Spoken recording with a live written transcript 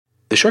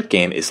The Short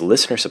Game is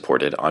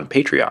listener-supported on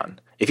Patreon.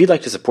 If you'd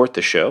like to support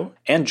the show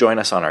and join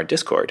us on our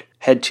Discord,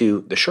 head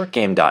to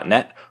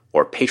theshortgame.net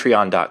or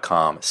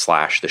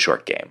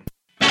patreon.com/theshortgame.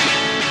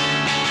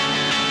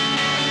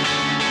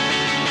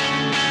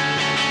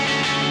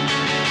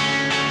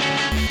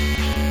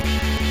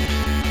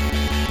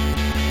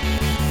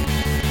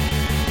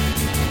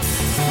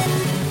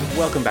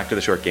 Welcome back to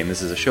The Short Game.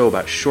 This is a show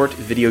about short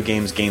video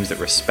games, games that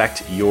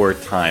respect your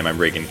time. I'm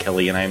Reagan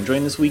Kelly, and I am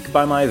joined this week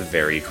by my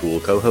very cool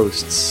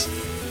co-hosts,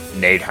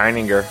 Nate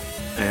Heininger,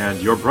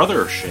 and your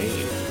brother,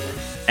 Shane.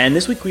 And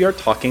this week we are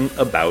talking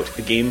about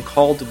a game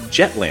called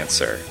Jet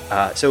Lancer.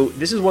 So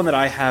this is one that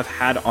I have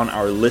had on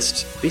our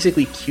list,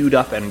 basically queued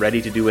up and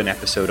ready to do an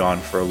episode on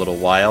for a little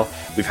while.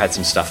 We've had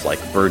some stuff like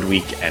Bird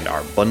Week and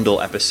our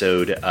bundle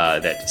episode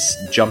that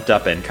jumped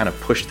up and kind of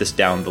pushed this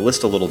down the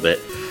list a little bit.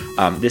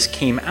 This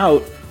came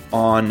out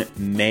on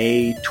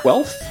May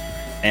 12th,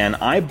 and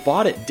I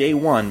bought it day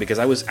one because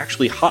I was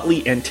actually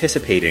hotly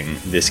anticipating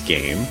this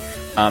game,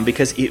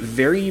 because it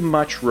very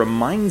much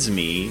reminds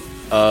me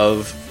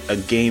of a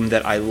game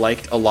that I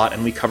liked a lot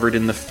and we covered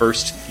in the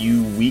first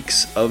few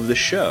weeks of the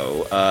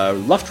show,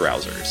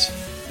 Luftrausers.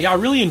 Yeah, I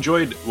really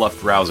enjoyed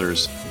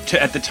Luftrausers.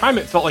 At the time,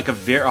 it felt like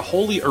a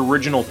wholly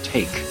original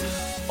take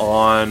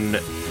on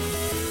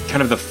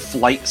kind of the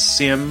flight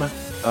sim.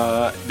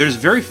 There's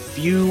very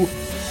few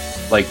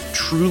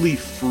truly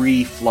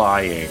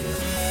free-flying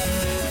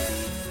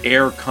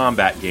air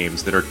combat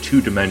games that are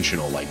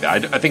two-dimensional like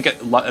that. I think at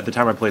the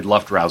time I played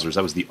Luftrausers,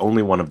 that was the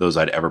only one of those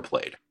I'd ever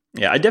played.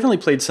 Yeah, I definitely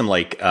played some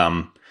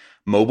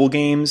mobile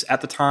games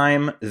at the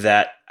time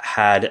that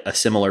had a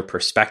similar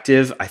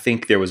perspective. I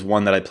think there was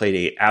one that I played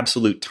a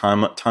absolute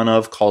ton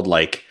of called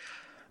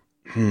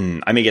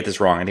I may get this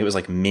wrong. I think it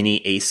was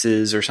Mini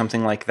Aces or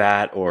something like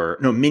that, or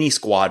no, Mini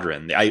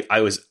Squadron.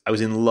 I was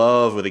in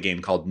love with a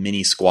game called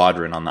Mini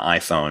Squadron on the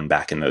iPhone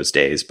back in those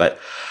days. But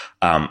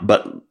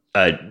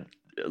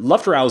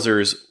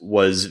Luftrausers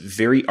was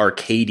very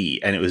arcadey,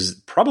 and it was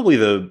probably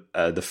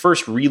the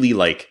first really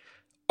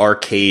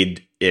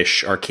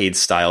arcade-ish,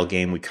 arcade-style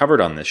game we covered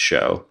on this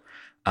show.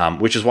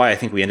 Which is why I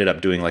think we ended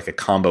up doing a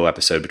combo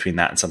episode between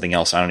that and something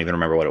else. I don't even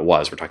remember what it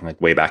was. We're talking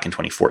way back in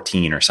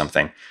 2014 or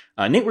something.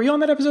 Nate, were you on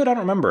that episode? I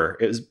don't remember.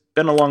 It's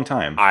been a long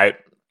time. I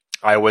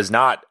was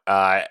not.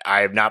 I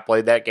have not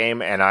played that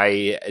game, and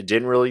I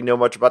didn't really know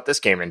much about this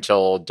game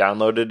until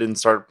downloaded and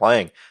started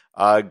playing.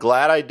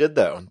 Glad I did,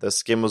 though.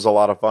 This game was a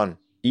lot of fun.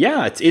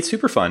 Yeah, it's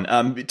super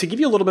fun. To give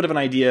you a little bit of an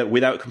idea,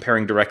 without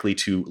comparing directly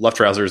to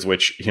Luftrausers,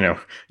 which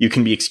you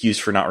can be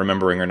excused for not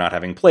remembering or not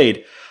having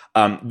played.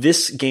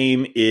 This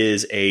game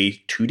is a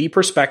 2D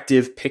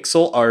perspective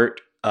pixel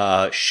art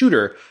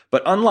shooter,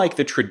 but unlike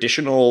the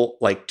traditional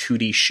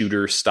 2D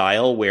shooter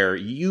style, where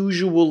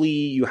usually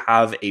you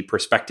have a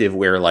perspective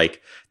where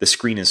the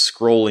screen is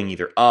scrolling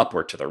either up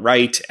or to the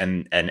right,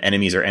 and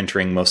enemies are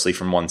entering mostly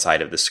from one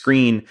side of the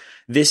screen.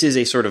 This is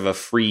a sort of a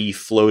free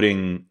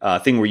floating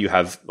thing where you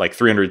have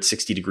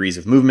 360 degrees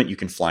of movement. You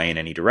can fly in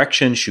any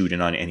direction, shoot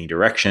in on any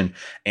direction,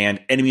 and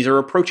enemies are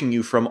approaching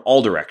you from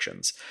all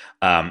directions.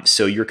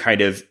 So you're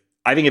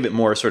I think of it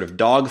more sort of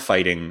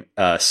dogfighting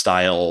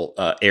style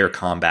air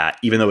combat,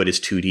 even though it is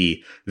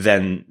 2D,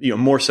 than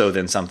more so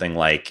than something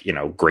like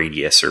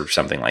Gradius or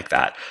something like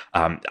that.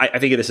 I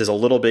think of this as a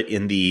little bit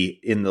in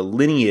the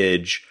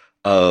lineage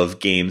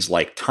of games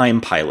like Time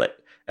Pilot,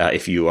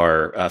 if you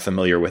are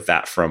familiar with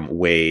that from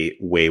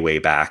way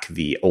back,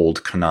 the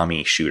old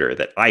Konami shooter.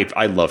 That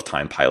I love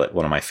Time Pilot,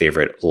 one of my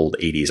favorite old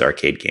 80s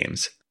arcade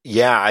games.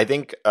 Yeah, I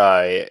think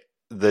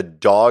the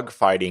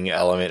dogfighting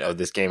element of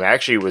this game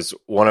actually was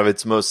one of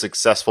its most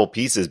successful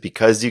pieces,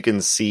 because you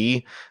can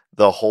see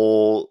the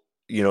whole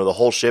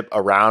ship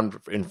around,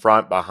 in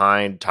front,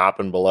 behind, top,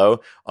 and below,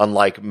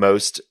 unlike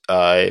most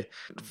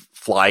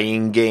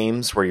flying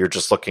games where you're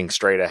just looking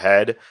straight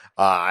ahead.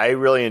 I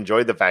really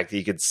enjoyed the fact that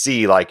you could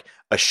see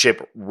a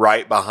ship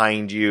right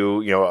behind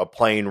you, a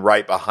plane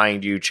right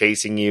behind you,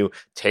 chasing you,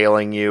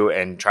 tailing you,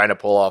 and trying to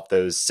pull off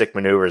those sick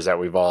maneuvers that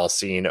we've all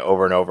seen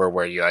over and over,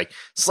 where you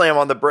slam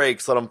on the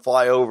brakes, let them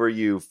fly over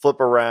you,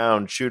 flip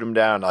around, shoot them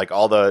down,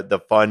 all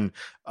the fun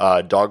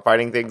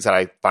dogfighting things that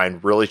I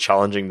find really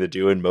challenging to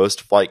do in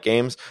most flight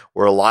games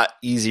were a lot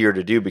easier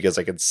to do because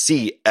I could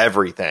see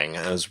everything,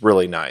 and it was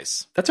really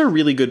nice. That's a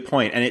really good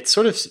point, and it's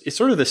sort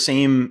of the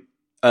same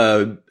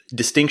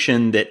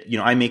distinction that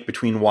I make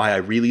between why I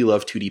really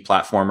love 2D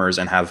platformers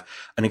and have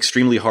an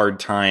extremely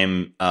hard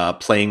time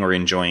playing or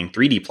enjoying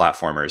 3D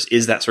platformers,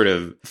 is that sort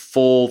of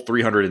full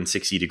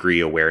 360 degree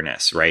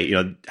awareness, right?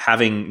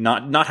 Having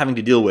not having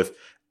to deal with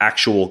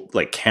actual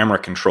camera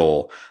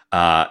control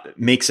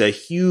makes a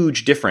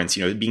huge difference.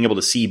 Being able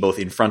to see both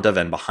in front of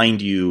and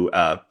behind you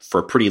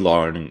for a pretty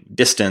long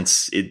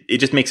distance, it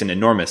just makes an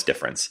enormous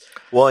difference.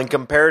 Well, and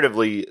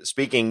comparatively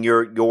speaking,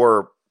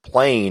 your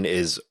plane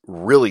is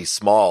really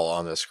small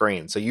on the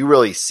screen, so you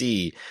really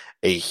see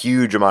a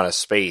huge amount of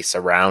space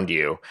around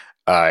you,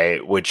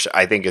 which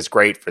I think is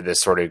great for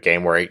this sort of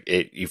game where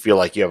you feel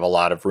like you have a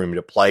lot of room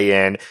to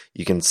play in.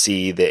 You can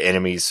see the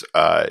enemies.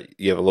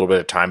 You have a little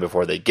bit of time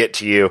before they get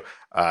to you.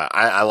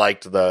 I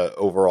liked the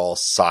overall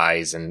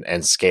size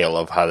and scale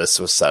of how this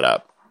was set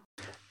up.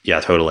 Yeah,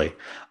 totally.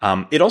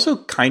 It also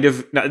kind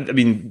of, I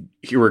mean,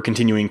 here we're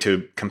continuing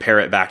to compare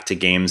it back to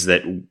games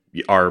that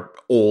are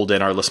old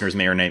and our listeners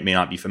may or may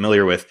not be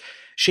familiar with.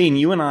 Shane,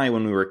 you and I,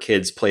 when we were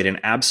kids, played an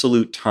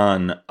absolute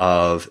ton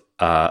of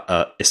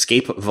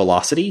Escape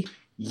Velocity.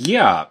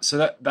 Yeah,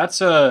 so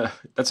that's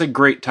a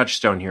great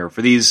touchstone here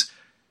for this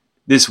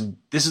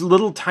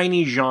little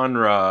tiny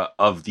genre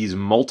of these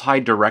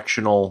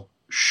multi-directional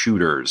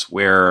shooters,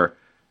 where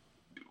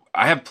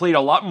I have played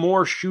a lot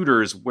more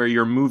shooters where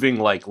you're moving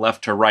like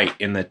left to right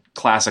in the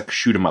classic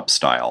shoot 'em up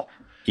style.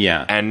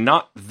 Yeah. And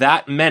not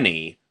that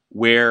many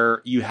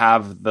where you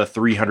have the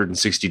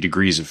 360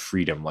 degrees of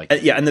freedom. Like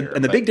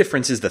the big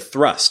difference is the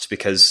thrust,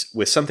 because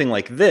with something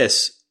like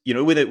this,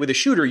 with a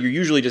shooter, you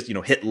usually just,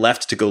 hit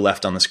left to go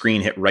left on the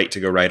screen, hit right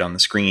to go right on the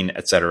screen,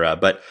 etc.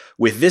 But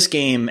with this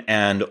game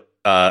and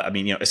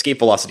Escape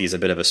Velocity is a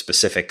bit of a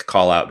specific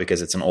call out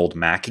because it's an old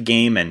Mac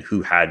game, and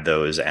who had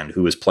those and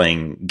who was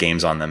playing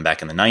games on them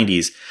back in the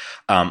 90s.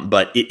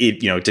 But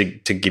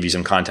to give you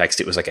some context,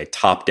 it was like a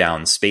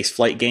top-down space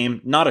flight game,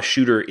 not a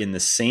shooter in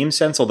the same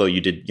sense, although you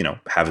did,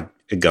 have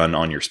a gun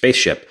on your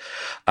spaceship,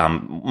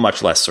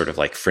 much less sort of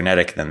like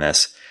frenetic than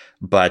this.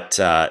 But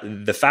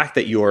the fact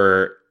that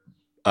you're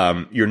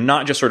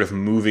not just sort of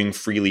moving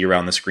freely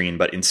around the screen,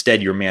 but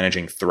instead you're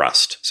managing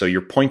thrust. So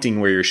you're pointing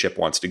where your ship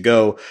wants to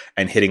go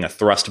and hitting a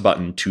thrust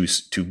button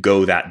to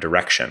go that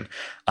direction.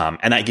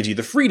 And that gives you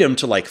the freedom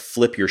to like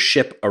flip your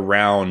ship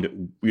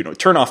around,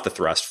 turn off the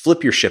thrust,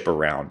 flip your ship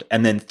around,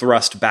 and then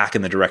thrust back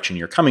in the direction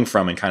you're coming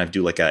from and kind of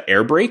do like a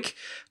air brake,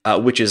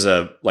 which is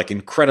a like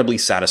incredibly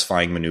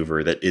satisfying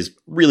maneuver that is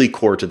really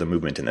core to the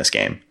movement in this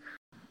game.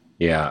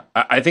 Yeah,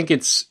 I think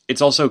it's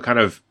also kind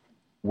of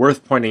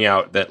worth pointing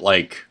out that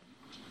like,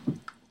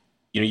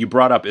 you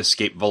brought up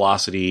Escape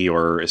Velocity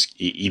or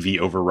EV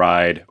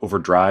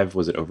Overdrive,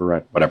 was it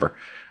Override? Whatever.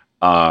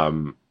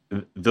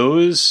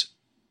 Those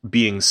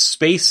being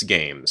space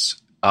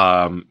games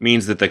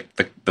means that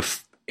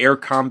the air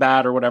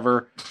combat or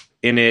whatever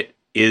in it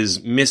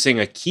is missing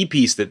a key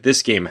piece that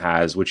this game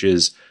has, which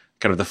is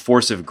kind of the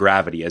force of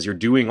gravity. As you're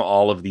doing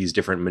all of these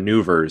different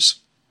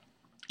maneuvers,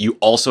 you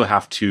also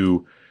have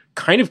to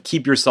kind of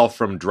keep yourself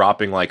from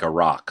dropping like a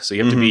rock. So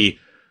you have to be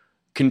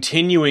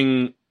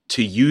continuing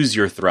to use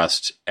your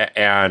thrust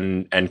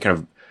and kind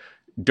of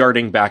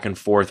darting back and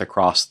forth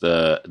across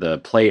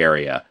the play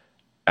area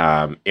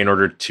in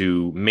order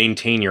to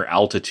maintain your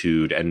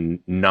altitude and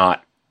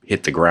not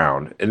hit the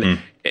ground. And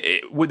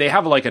they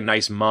have like a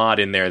nice mod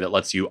in there that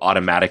lets you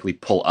automatically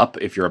pull up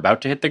if you're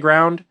about to hit the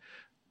ground,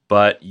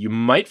 but you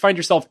might find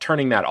yourself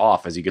turning that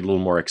off as you get a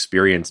little more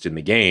experienced in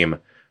the game,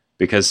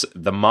 because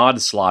the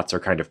mod slots are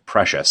kind of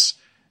precious,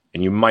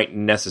 and you might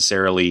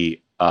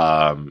necessarily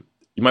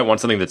you might want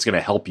something that's going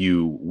to help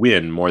you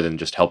win more than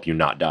just help you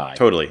not die.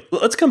 Totally.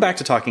 Let's come back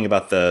to talking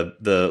about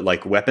the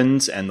like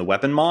weapons and the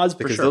weapon mods,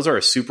 because those are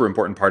a super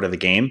important part of the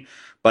game.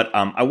 But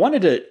I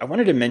wanted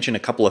to mention a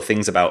couple of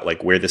things about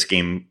like where this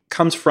game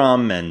comes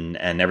from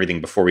and everything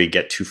before we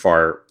get too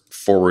far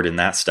forward in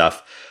that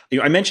stuff.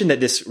 I mentioned that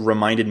this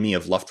reminded me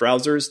of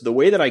Luftrausers. The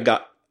way that I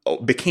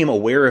became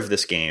aware of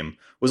this game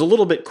was a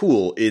little bit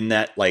cool in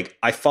that, like,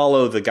 I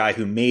follow the guy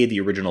who made the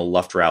original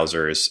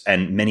Luftrausers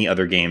and many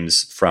other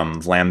games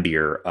from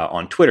Vlambeer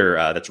on Twitter.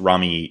 That's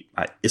Rami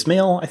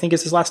Ismail, I think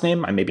is his last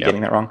name. I may be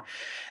getting that wrong.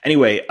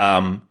 Anyway,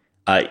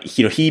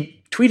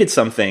 he tweeted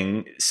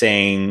something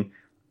saying,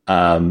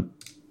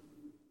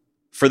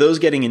 for those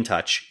getting in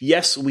touch,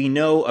 yes, we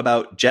know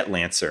about Jet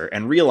Lancer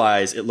and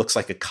realize it looks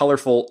like a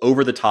colorful,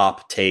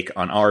 over-the-top take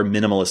on our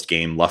minimalist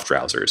game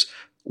Luftrausers,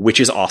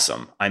 which is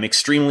awesome. I'm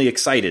extremely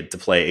excited to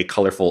play a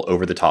colorful,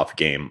 over-the-top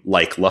game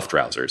like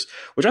Luftrausers,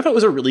 which I thought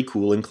was a really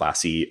cool and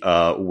classy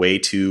way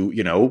to,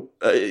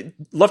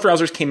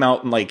 Luftrausers came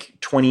out in like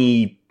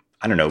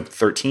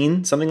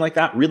 13, something like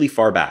that, really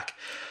far back.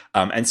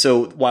 And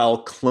so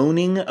while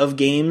cloning of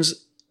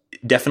games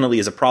definitely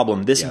is a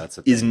problem, this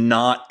is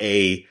not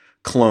a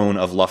clone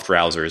of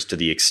Luftrausers to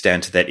the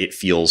extent that it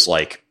feels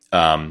like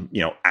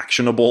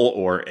actionable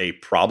or a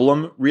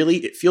problem, really.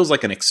 It feels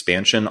like an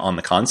expansion on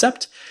the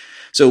concept.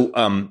 So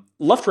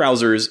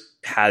Luftrausers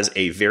has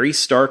a very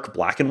stark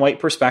black and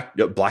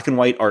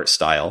white art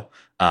style,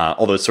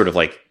 although it's sort of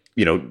like,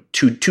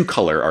 two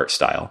color art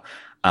style.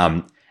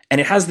 And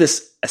it has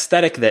this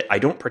aesthetic that I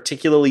don't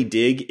particularly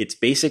dig. It's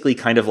basically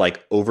kind of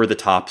like over the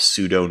top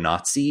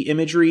pseudo-Nazi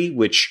imagery,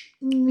 which,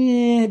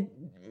 I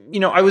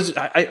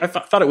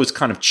thought it was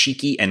kind of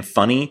cheeky and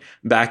funny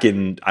back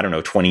in,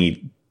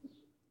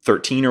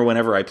 2013 or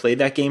whenever I played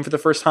that game for the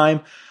first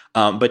time.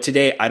 But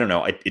today, I don't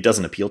know, it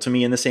doesn't appeal to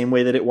me in the same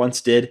way that it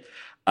once did,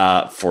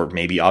 for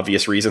maybe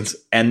obvious reasons.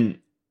 And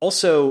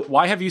also,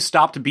 why have you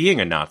stopped being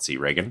a Nazi,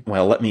 Reagan?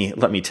 Well, let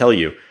me tell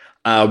you.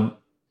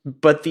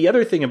 But the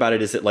other thing about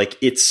it is that, like,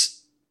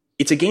 it's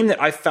a game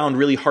that I've found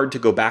really hard to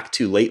go back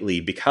to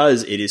lately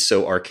because it is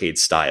so arcade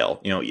style.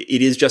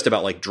 It is just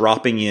about like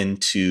dropping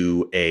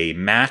into a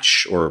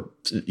match or,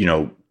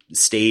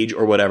 stage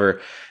or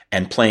whatever,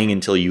 and playing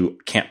until you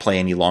can't play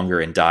any longer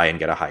and die and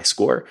get a high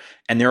score.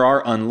 And there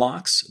are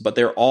unlocks, but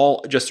they're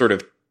all just sort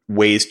of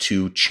ways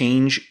to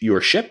change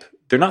your ship.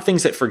 They're not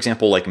things that, for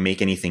example, like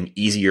make anything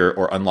easier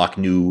or unlock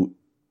new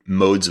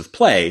modes of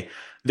play.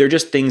 They're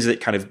just things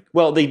that kind of,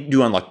 well, they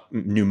do unlock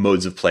new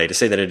modes of play. To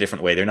say that a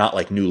different way, they're not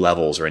like new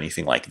levels or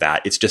anything like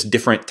that. It's just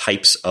different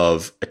types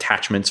of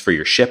attachments for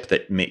your ship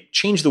that may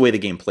change the way the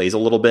game plays a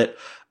little bit.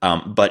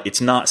 But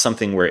it's not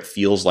something where it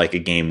feels like a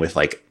game with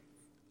like,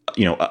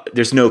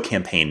 there's no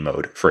campaign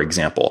mode, for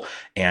example,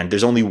 and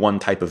there's only one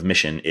type of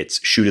mission. It's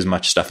shoot as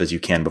much stuff as you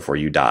can before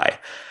you die.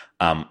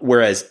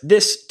 Whereas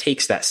this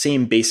takes that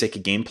same basic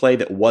gameplay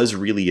that was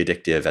really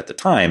addictive at the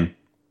time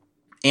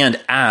and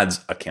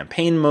adds a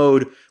campaign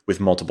mode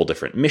with multiple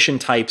different mission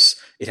types.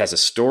 It has a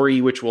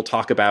story, which we'll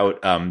talk about,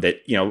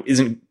 that,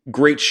 isn't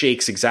great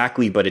shakes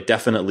exactly, but it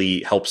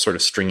definitely helps sort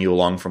of string you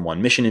along from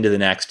one mission into the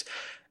next.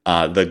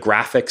 The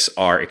graphics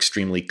are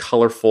extremely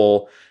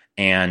colorful,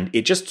 and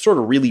it just sort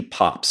of really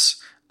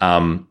pops.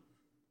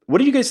 What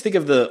do you guys think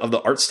of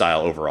the art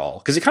style overall?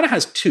 Because it kind of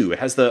has two. It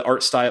has the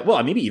art style,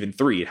 well, maybe even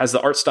three. It has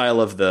the art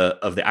style of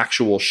the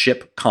actual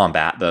ship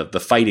combat, the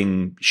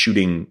fighting,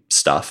 shooting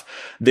stuff.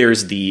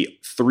 There's the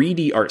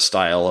 3D art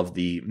style of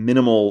the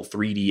minimal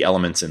 3D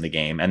elements in the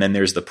game, and then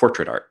there's the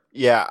portrait art.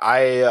 Yeah,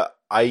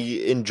 I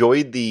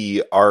enjoyed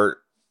the art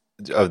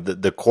of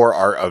the core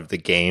art of the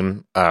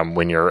game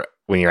when you're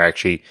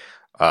actually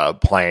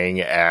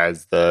playing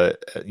as the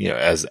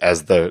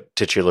as the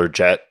titular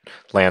jet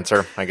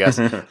lancer, I guess.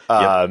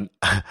 And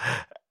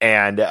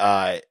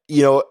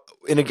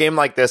in a game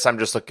like this, I'm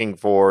just looking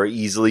for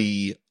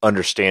easily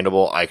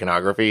understandable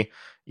iconography.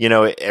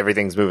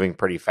 Everything's moving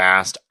pretty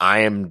fast. I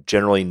am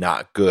generally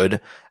not good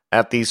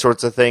at these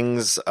sorts of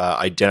things.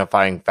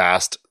 Identifying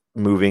fast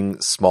moving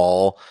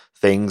small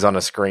things on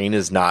a screen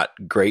is not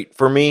great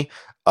for me.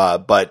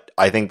 But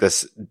I think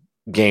this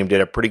game did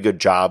a pretty good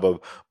job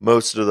of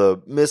most of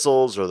the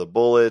missiles or the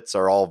bullets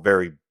are all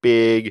very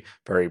big,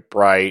 very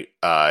bright.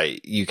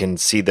 You can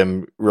see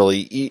them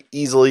really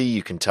easily.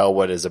 You can tell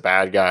what is a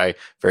bad guy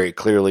very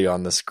clearly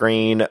on the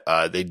screen.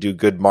 They do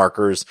good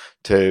markers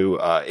to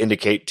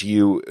indicate to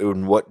you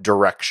in what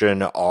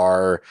direction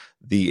are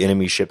the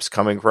enemy ships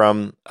coming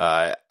from.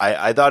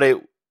 I thought it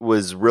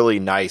was really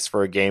nice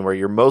for a game where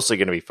you're mostly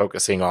going to be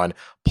focusing on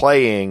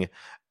playing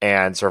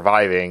and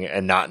surviving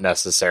and not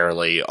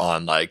necessarily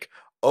on like,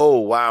 oh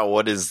wow,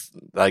 what is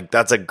like,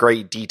 that's a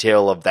great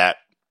detail of that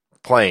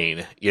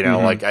plane,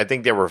 like I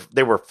think they were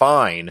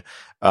fine.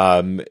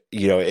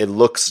 It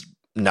looks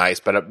nice,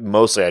 but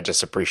mostly I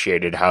just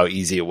appreciated how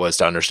easy it was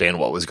to understand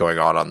what was going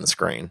on the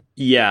screen.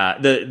 Yeah,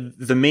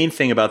 the main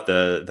thing about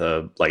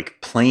the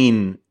like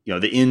plane,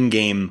 the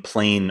in-game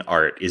plane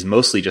art is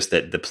mostly just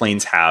that the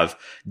planes have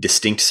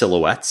distinct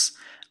silhouettes.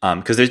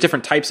 Because there's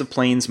different types of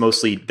planes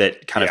mostly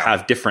that kind of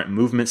have different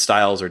movement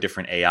styles or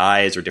different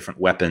AIs or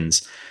different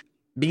weapons.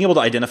 Being able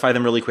to identify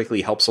them really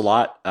quickly helps a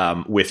lot,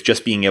 with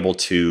just being able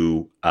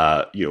to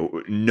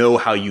know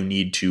how you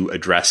need to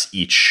address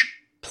each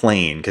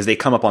plane, because they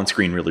come up on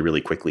screen really,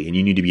 really quickly, and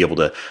you need to be able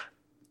to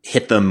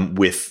hit them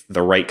with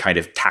the right kind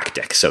of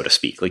tactic, so to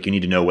speak. Like you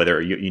need to know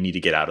whether you need to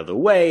get out of the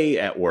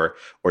way or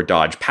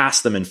dodge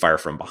past them and fire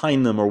from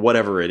behind them or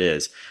whatever it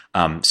is.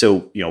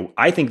 So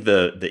I think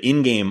the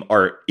in-game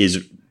art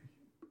is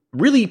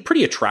really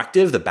pretty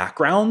attractive. The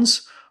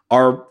backgrounds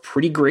are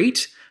pretty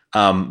great.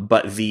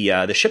 But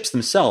the ships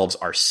themselves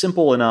are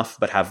simple enough,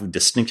 but have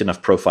distinct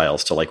enough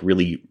profiles to like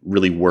really,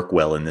 really work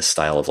well in this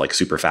style of like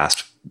super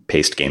fast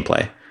paced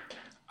gameplay.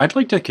 I'd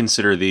like to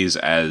consider these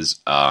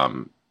as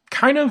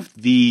kind of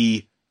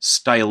the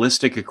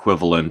stylistic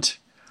equivalent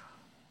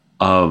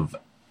of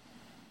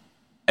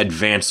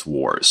Advance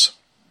Wars.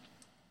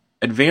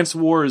 Advance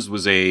Wars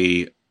was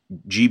a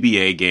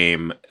GBA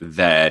game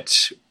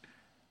that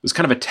was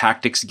kind of a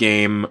tactics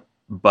game,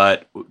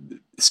 but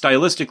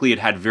stylistically it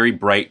had very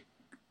bright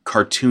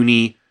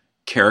cartoony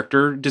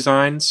character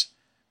designs.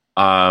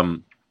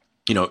 You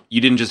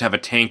didn't just have a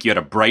tank, you had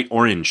a bright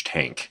orange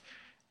tank.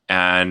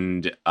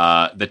 And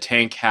the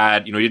tank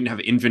had, you didn't have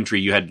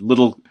infantry, you had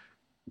little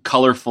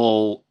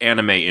colorful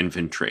anime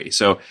infantry.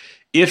 So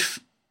if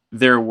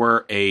there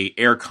were a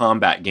air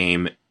combat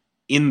game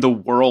in the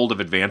world of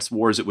Advanced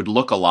Wars, it would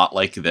look a lot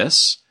like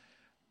this.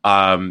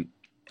 I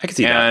can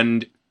see that.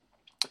 And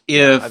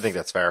I think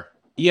that's fair.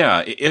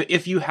 Yeah,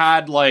 if you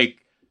had like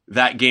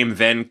that game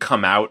then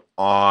come out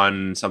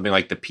on something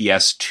like the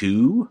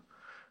PS2,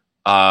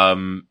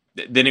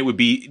 then it would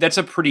be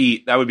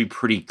that would be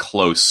pretty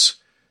close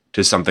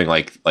to something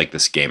like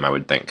this game, I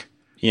would think.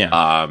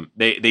 Yeah.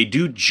 They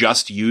do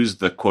just use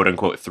the quote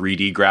unquote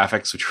 3D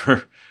graphics, which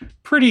were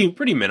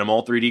pretty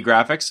minimal 3D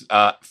graphics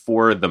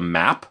for the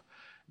map.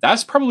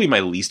 That's probably my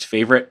least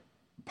favorite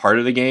part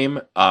of the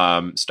game,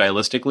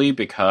 stylistically,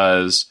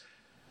 because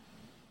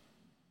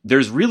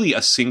there's really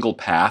a single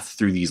path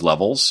through these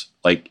levels.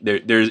 Like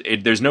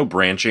there's no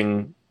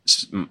branching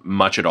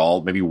much at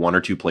all. Maybe one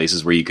or two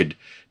places where you could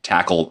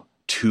tackle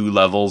two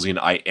levels in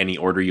any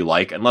order you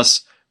like,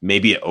 unless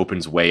maybe it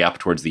opens way up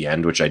towards the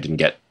end, which I didn't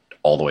get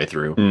all the way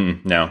through.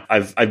 No,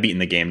 I've beaten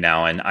the game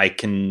now, and I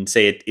can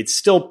say it's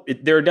still.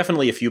 There are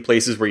definitely a few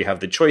places where you have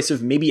the choice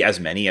of maybe as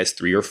many as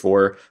 3 or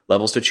 4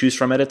 levels to choose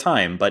from at a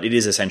time. But it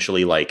is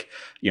essentially like,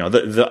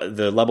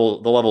 the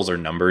levels are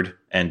numbered,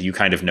 and you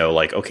kind of know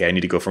like, okay, I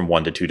need to go from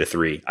 1 to 2 to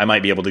 3. I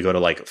might be able to go to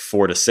like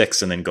 4 to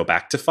 6 and then go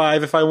back to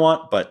 5 if I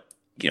want, but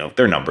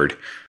they're numbered.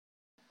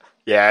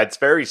 Yeah, it's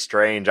very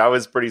strange. I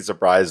was pretty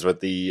surprised with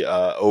the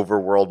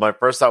overworld. My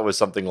first thought was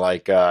something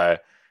like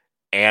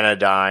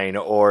Anodyne,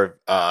 or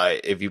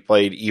if you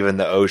played Even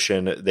the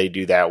Ocean, they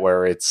do that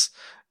where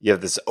you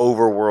have this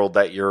overworld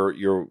that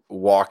you're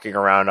walking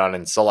around on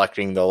and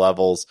selecting the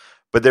levels.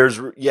 But there's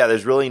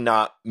really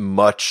not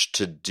much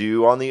to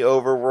do on the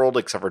overworld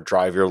except for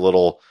drive your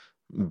little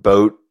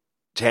boat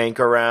tank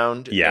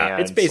around. Yeah,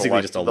 it's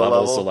basically just a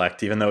level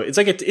select, even though it's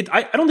like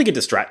I don't think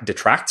it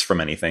detracts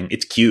from anything.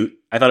 It's cute.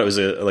 I thought it was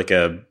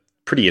a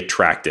pretty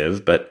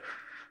attractive, but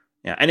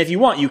yeah. And if you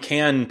want, you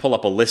can pull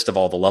up a list of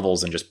all the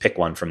levels and just pick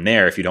one from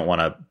there if you don't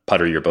want to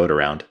putter your boat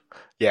around.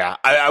 Yeah,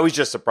 I was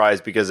just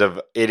surprised because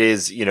it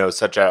is,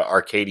 such a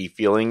arcadey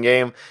feeling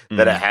game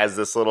that it has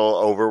this little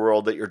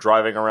overworld that you're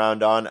driving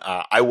around on.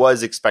 I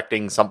was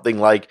expecting something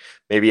like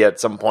maybe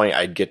at some point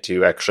I'd get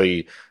to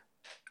actually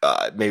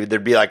maybe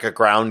there'd be like a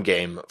ground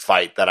game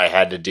fight that I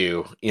had to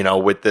do,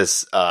 with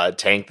this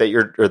tank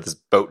or this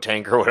boat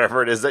tank or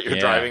whatever it is that you're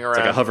driving around.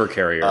 It's like a hover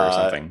carrier or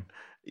something.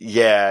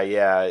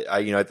 Yeah.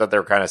 I thought they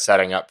were kind of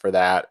setting up for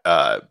that,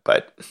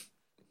 but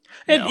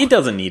it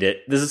doesn't need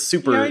it. This is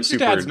super. It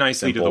super adds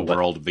nicely simple, to the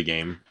world of the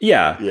game.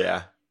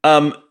 Yeah.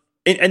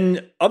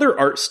 And other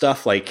art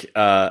stuff like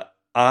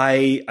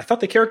I thought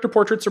the character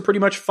portraits are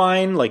pretty much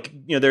fine. Like,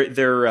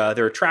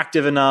 they're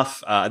attractive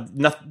enough.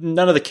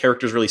 None of the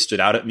characters really stood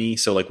out at me.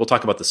 So like, we'll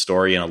talk about the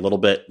story in a little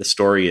bit. The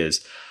story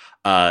is,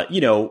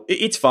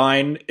 it's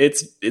fine.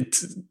 It's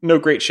no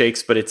great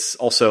shakes, but it's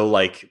also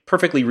like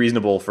perfectly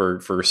reasonable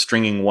for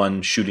stringing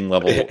one shooting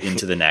level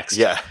into the next.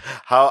 Yeah.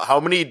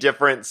 How many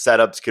different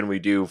setups can we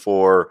do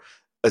for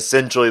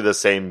essentially the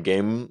same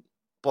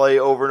gameplay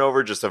over and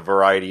over? Just a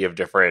variety of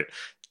different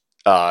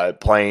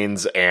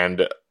planes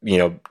and,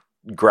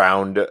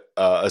 ground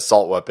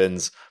assault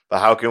weapons. But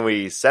how can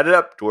we set it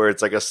up to where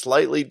it's like a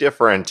slightly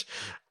different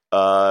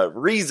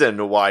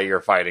reason why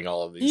you're fighting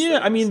all of these things?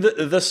 I mean,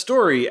 the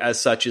story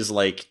as such is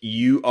like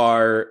you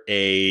are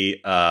a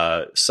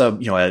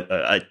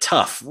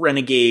tough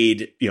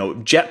renegade,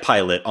 jet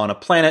pilot on a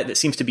planet that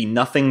seems to be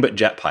nothing but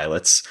jet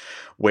pilots,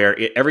 where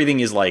everything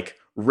is like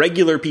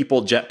regular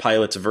people jet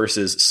pilots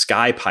versus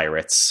sky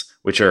pirates,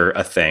 which are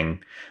a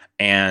thing.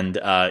 And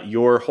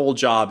your whole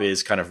job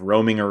is kind of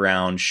roaming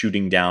around,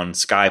 shooting down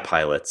sky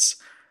pilots.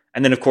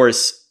 And then, of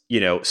course,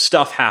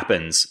 stuff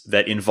happens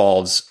that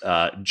involves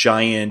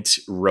giant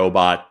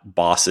robot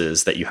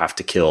bosses that you have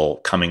to kill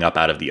coming up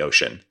out of the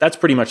ocean. That's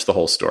pretty much the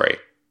whole story.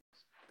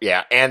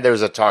 Yeah, and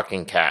there's a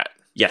talking cat.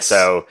 Yes.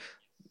 So,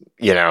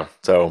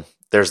 so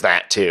there's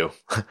that too.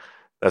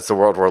 That's the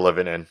world we're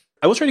living in.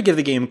 I will try to give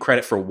the game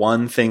credit for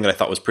one thing that I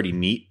thought was pretty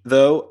neat,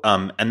 though,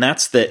 and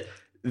that's that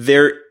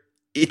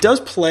it does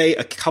play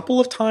a couple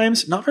of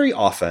times, not very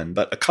often,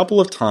 but a couple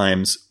of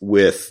times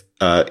with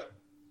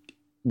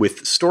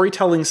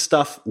storytelling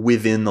stuff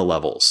within the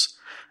levels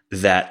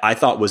that I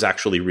thought was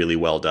actually really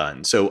well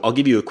done. So I'll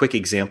give you a quick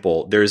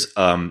example. There's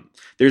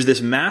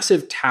this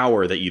massive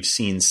tower that you've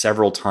seen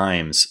several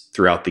times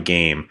throughout the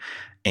game,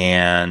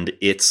 and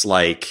it's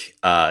like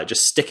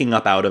just sticking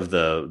up out of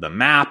the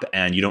map,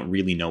 and you don't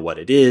really know what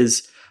it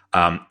is.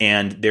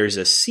 And there's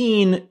a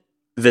scene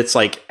that's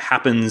like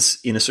happens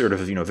in a sort of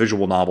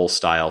visual novel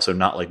style, so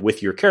not like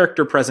with your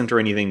character present or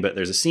anything, but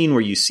there's a scene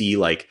where you see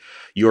like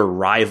your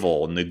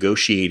rival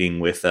negotiating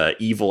with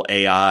evil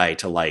AI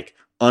to like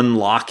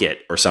unlock it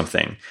or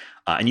something,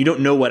 and you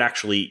don't know what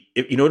actually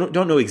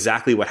don't know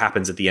exactly what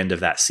happens at the end of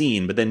that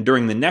scene. But then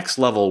during the next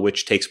level,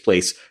 which takes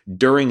place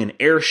during an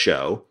air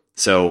show,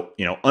 so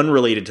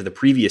unrelated to the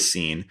previous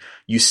scene,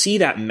 you see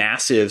that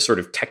massive sort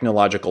of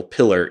technological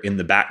pillar in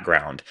the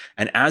background.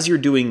 And as you're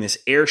doing this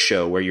air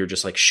show where you're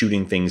just like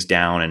shooting things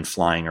down and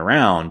flying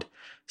around,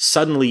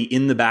 suddenly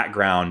in the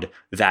background,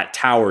 that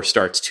tower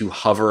starts to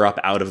hover up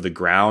out of the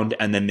ground,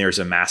 and then there's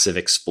a massive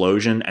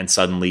explosion, and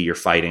suddenly you're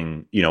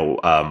fighting,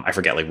 I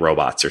forget, like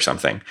robots or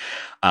something.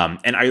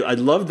 And I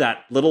love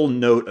that little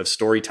note of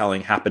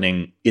storytelling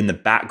happening in the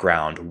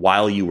background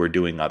while you were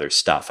doing other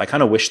stuff. I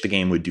kind of wish the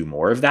game would do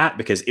more of that,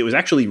 because it was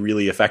actually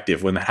really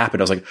effective when that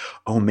happened. I was like,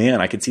 oh man,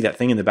 I could see that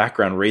thing in the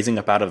background raising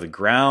up out of the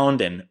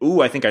ground, and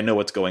ooh, I think I know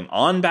what's going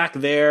on back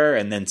there.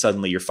 And then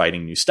suddenly you're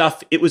fighting new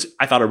stuff. It was,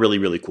 I thought, a really,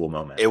 really cool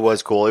moment. It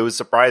was cool. It was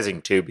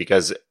surprising too,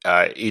 because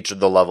each of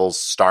the levels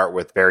start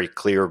with very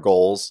clear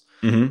goals.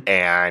 Mm-hmm.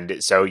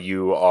 And so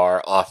you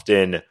are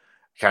often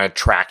kind of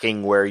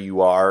tracking where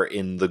you are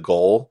in the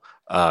goal.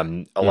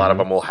 A lot of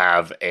them will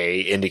have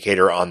a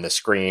indicator on the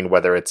screen,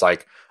 whether it's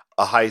like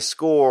a high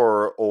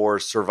score or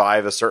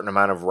survive a certain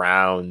amount of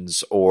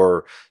rounds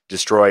or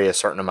destroy a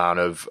certain amount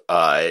of,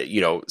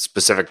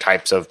 specific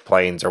types of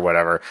planes or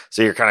whatever.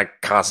 So you're kind of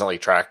constantly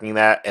tracking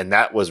that. And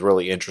that was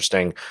really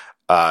interesting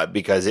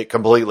because it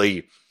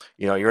completely,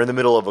 you're in the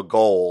middle of a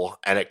goal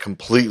and it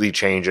completely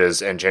changes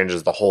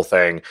the whole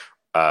thing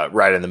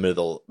right in the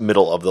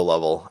middle of the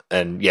level.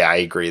 And yeah, I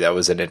agree. That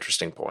was an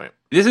interesting point.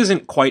 This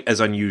isn't quite as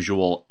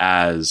unusual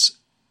as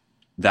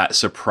that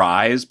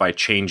surprise by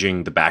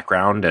changing the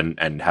background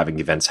and having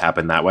events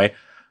happen that way.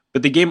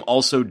 But the game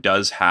also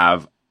does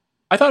have,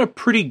 I thought, a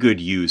pretty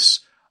good use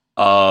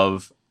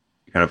of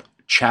kind of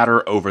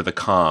chatter over the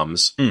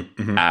comms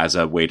as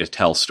a way to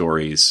tell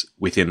stories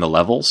within the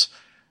levels.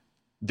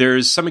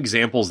 There's some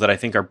examples that I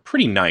think are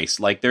pretty nice.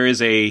 Like there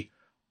is a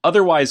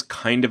otherwise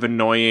kind of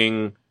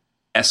annoying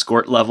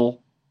escort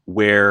level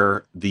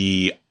where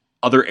the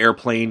other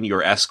airplane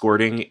you're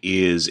escorting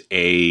is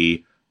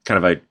a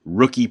kind of a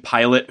rookie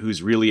pilot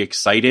who's really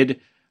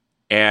excited,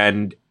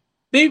 and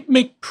they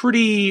make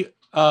pretty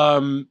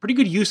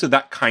good use of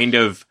that kind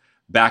of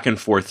back and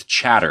forth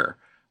chatter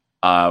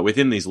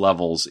within these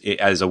levels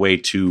as a way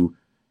to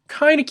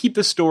kind of keep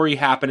the story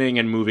happening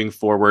and moving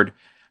forward.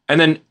 And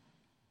then,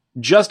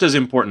 just as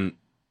important,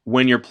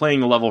 when you're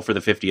playing a level for the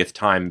 50th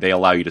time, they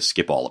allow you to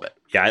skip all of it.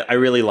 Yeah, I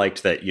really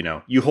liked that,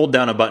 you hold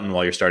down a button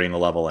while you're starting the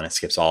level and it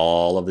skips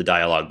all of the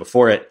dialogue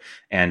before it.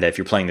 And if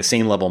you're playing the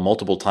same level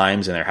multiple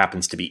times and there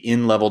happens to be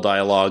in-level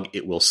dialogue,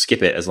 it will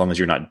skip it as long as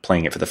you're not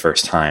playing it for the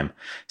first time.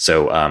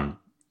 So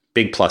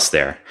big plus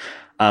there.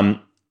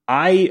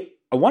 I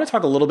want to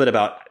talk a little bit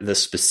about the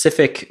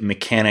specific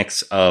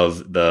mechanics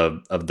of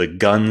the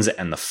guns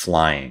and the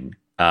flying.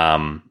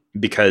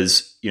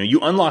 Because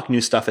you unlock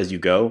new stuff as you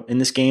go in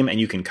this game,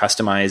 and you can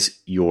customize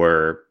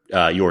your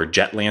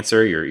jet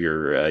lancer,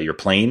 your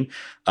plane,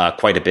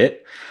 quite a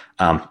bit.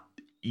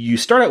 You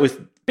start out with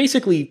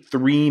basically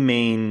three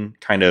main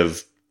kind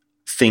of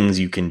things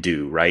you can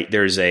do. Right?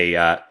 There's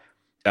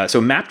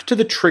so mapped to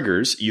the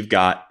triggers, you've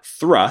got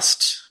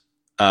thrust,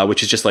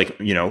 which is just like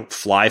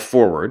fly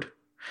forward.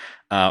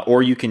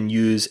 Or you can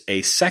use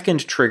a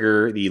second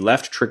trigger, the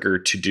left trigger,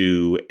 to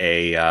do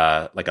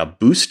a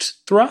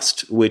boost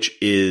thrust, which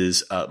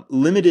is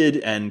limited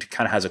and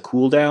kind of has a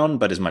cooldown,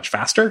 but is much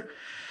faster.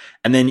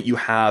 And then you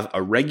have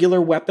a regular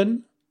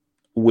weapon,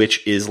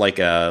 which is like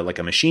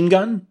a machine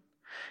gun.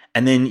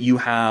 And then you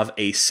have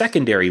a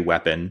secondary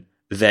weapon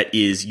that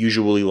is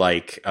usually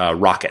like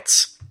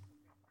rockets.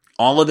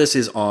 All of this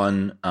is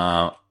on,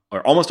 or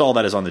almost all of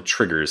that is on the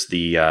triggers.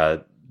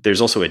 There's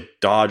also a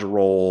dodge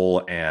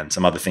roll and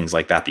some other things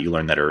like that you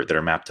learn that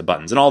are mapped to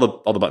buttons, and all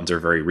the buttons are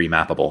very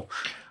remappable.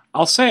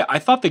 I'll say I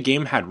thought the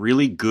game had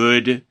really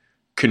good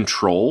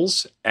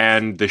controls,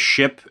 and the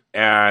ship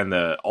and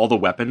all the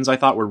weapons I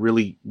thought were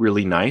really,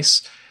 really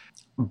nice.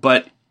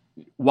 But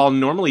while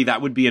normally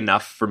that would be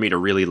enough for me to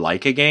really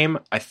like a game,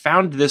 I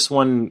found this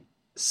one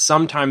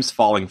sometimes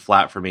falling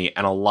flat for me,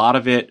 and a lot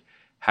of it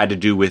had to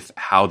do with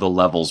how the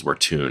levels were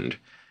tuned.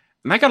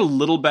 And that got a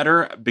little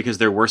better because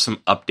there were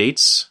some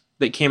updates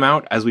that came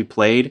out as we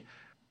played.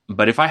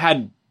 But if I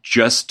hadn't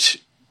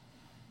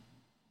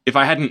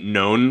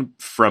known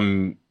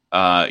from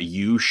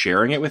you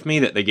sharing it with me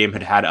that the game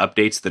had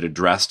updates that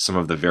addressed some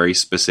of the very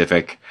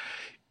specific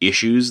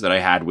issues that I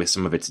had with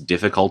some of its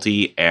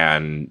difficulty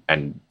and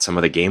some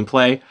of the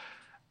gameplay,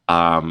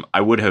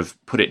 I would have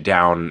put it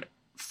down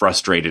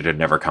frustrated and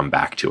never come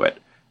back to it,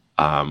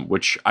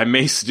 which I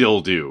may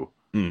still do.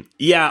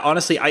 Yeah,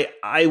 honestly,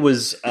 I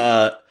was...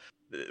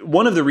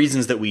 one of the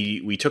reasons that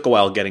we took a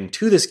while getting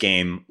to this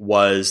game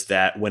was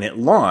that when it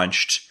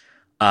launched,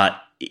 I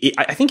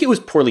think it was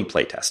poorly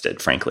play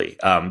tested, frankly,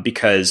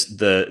 because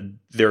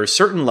there are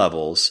certain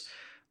levels.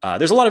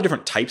 There's a lot of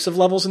different types of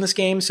levels in this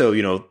game.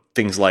 So,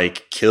 things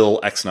like kill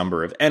X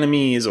number of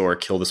enemies, or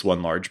kill this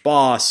one large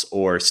boss,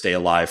 or stay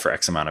alive for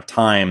X amount of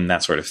time,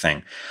 that sort of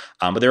thing.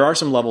 But there are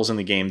some levels in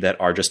the game that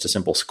are just a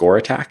simple score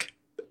attack.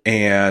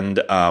 And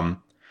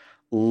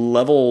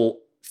level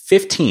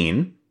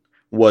 15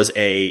 was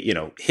a,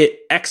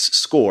 hit X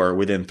score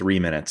within 3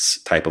 minutes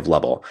type of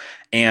level.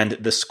 And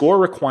the score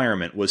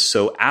requirement was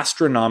so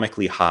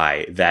astronomically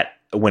high that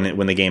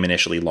when the game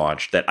initially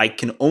launched, that I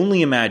can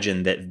only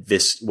imagine that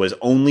this was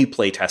only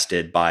play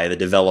tested by the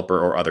developer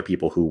or other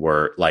people who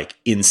were like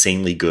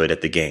insanely good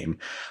at the game.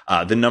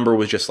 The number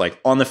was just like,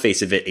 on the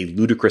face of it, a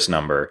ludicrous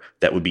number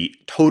that would be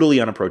totally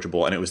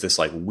unapproachable. And it was this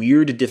like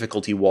weird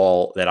difficulty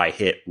wall that I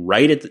hit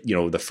right at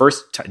the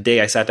first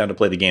day I sat down to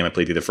play the game. I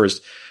played through the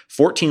first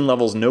 14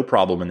 levels, no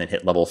problem, and then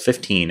hit level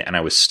 15, and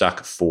I was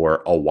stuck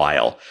for a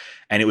while.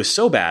 And it was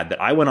so bad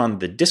that I went on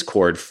the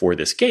Discord for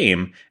this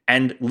game,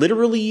 and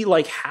literally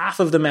like half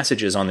of the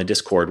messages on the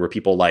Discord were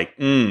people like,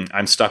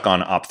 I'm stuck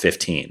on op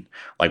 15.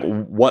 Like,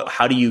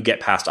 how do you get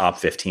past op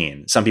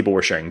 15? Some people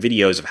were sharing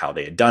videos of how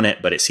they had done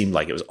it, but it seemed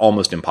like it was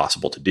almost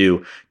impossible to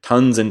do.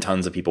 Tons and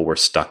tons of people were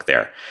stuck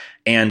there.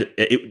 And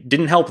it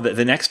didn't help that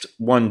the next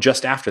one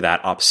just after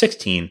that, op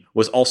 16,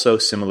 was also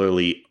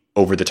similarly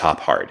over the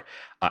top hard.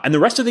 And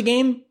the rest of the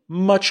game,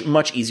 much,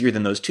 much easier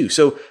than those two.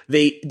 So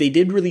they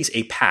did release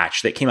a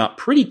patch that came out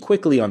pretty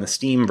quickly on the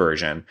Steam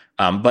version,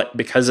 but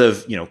because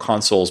of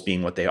consoles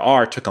being what they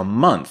are, took a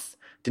month.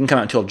 Didn't come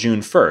out until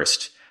June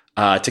 1st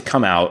to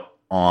come out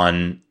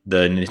on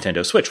the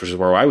Nintendo Switch, which is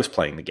where I was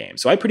playing the game.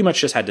 So I pretty much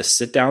just had to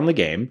sit down the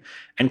game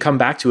and come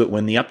back to it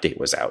when the update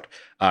was out.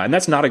 And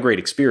that's not a great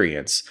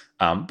experience.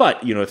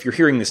 But, if you're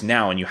hearing this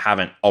now and you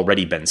haven't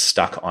already been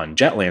stuck on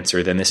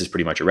Jetlancer, then this is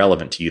pretty much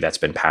irrelevant to you. That's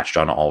been patched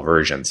on all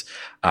versions.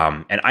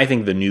 And I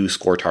think the new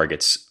score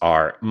targets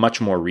are much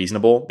more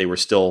reasonable. They were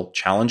still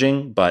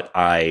challenging, but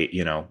I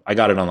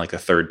got it on like a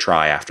third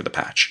try after the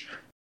patch.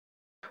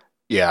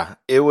 Yeah,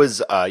 it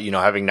was,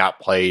 having not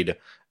played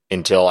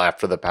until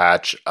after the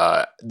patch,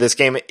 this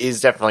game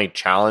is definitely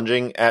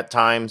challenging at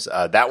times.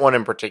 That one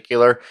in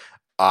particular,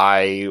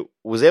 I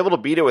was able to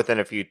beat it within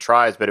a few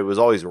tries, but it was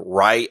always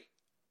right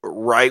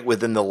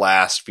within the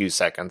last few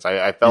seconds.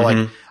 I felt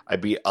like I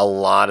beat a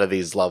lot of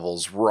these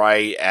levels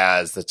right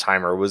as the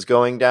timer was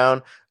going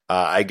down.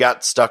 I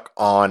got stuck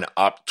on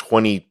Op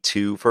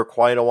 22 for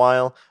quite a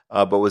while,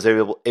 but was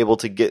able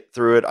to get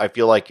through it. I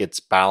feel like it's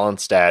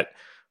balanced at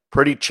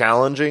pretty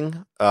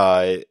challenging,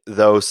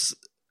 though.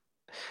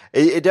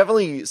 It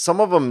definitely,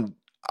 some of them,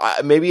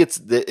 maybe it's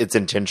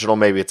intentional,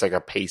 maybe it's like a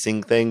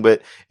pacing thing,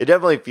 but it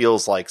definitely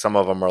feels like some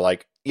of them are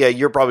like, yeah,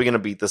 you're probably going to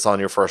beat this on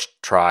your first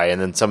try,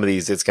 and then some of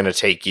these, it's going to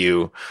take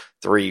you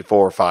 3,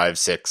 4, 5,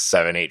 6,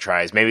 7, 8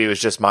 tries. Maybe it was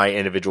just my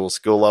individual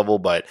skill level,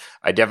 but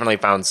I definitely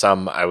found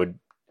some I would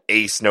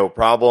ace no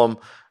problem,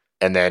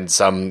 and then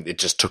some, it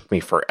just took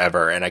me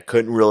forever, and I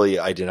couldn't really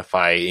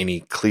identify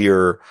any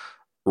clear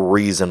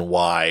reason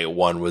why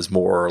one was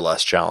more or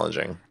less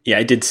challenging. Yeah,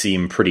 it did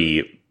seem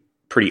pretty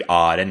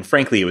odd, and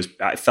frankly,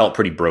 I felt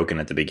pretty broken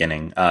at the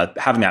beginning.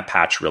 Having that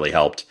patch really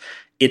helped.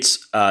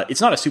 It's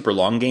not a super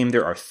long game.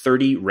 There are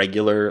 30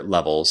 regular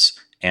levels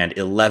and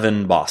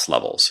 11 boss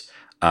levels,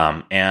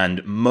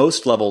 and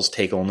most levels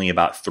take only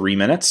about 3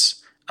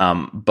 minutes.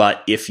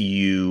 But if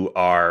you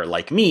are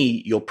like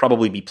me, you'll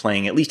probably be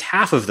playing at least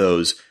half of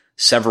those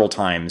several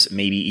times,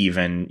 maybe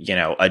even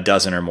a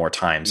dozen or more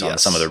times on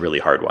some of the really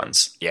hard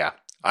ones. Yeah,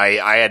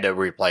 I had to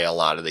replay a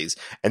lot of these,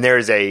 and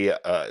there's a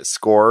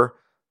score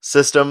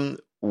system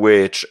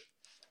which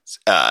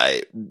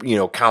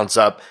counts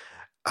up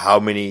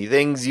how many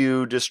things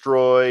you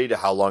destroyed,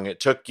 how long it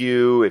took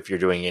you, if you're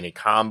doing any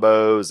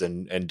combos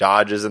and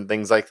dodges and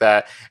things like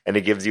that, and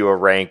it gives you a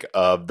rank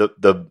of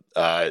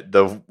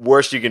the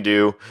worst you can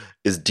do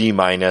is D-,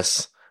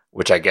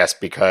 which I guess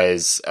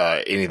because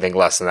anything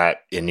less than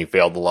that and you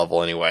failed the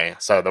level anyway.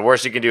 So the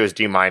worst you can do is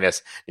D-.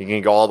 You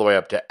can go all the way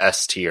up to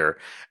S tier,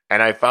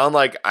 and I found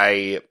like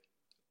I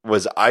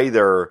was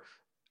either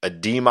a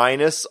D-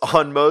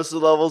 on most of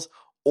the levels,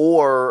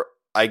 or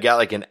I got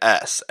like an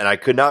S, and I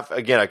could not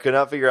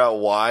figure out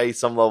why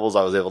some levels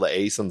I was able to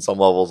ace and some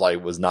levels I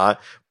was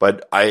not,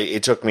 but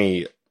it took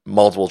me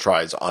multiple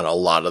tries on a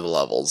lot of the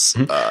levels.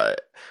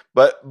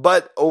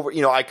 But over,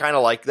 I kind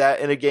of like that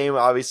in a game.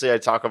 Obviously I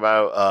talk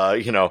about,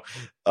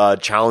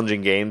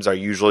 challenging games are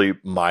usually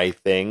my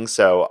thing.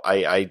 So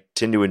I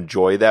tend to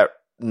enjoy that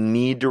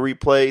need to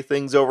replay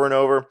things over and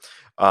over.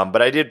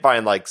 But I did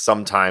find like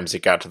sometimes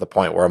it got to the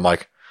point where I'm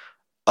like,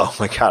 oh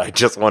my God, I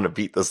just want to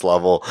beat this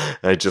level,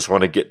 and I just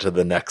want to get to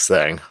the next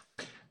thing.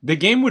 The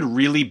game would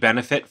really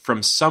benefit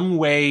from some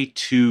way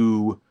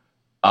to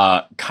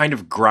kind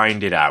of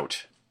grind it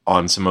out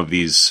on some of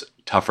these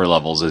tougher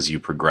levels as you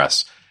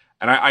progress.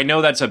 And I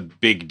know that's a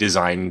big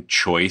design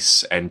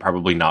choice and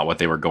probably not what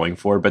they were going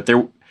for, but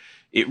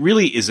it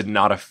really is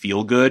not a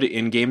feel-good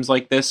in games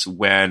like this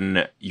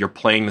when you're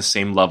playing the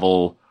same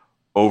level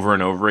over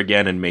and over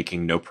again and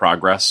making no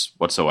progress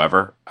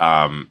whatsoever.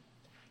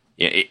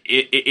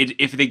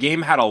 If the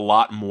game had a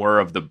lot more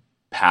of the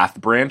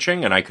path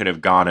branching, and I could have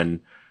gone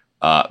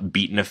and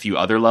beaten a few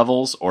other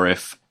levels, or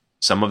if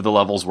some of the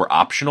levels were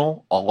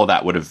optional, all of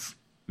that would have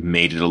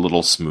made it a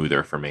little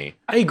smoother for me.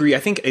 I agree. I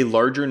think a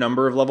larger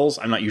number of levels,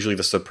 I'm not usually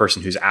the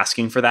person who's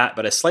asking for that,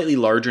 but a slightly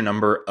larger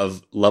number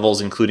of levels,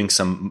 including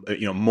some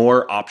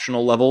more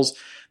optional levels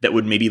that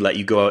would maybe let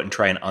you go out and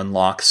try and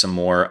unlock some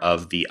more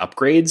of the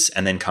upgrades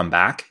and then come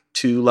back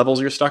to levels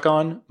you're stuck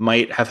on,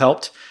 might have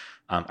helped.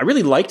 I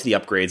really liked the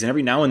upgrades, and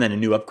every now and then a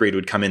new upgrade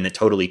would come in that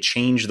totally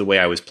changed the way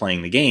I was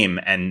playing the game,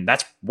 and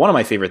that's one of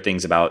my favorite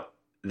things about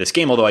this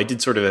game, although I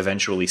did sort of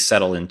eventually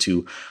settle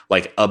into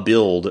like a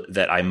build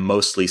that I'm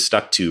mostly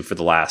stuck to for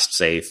the last,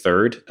 say,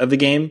 third of the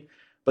game.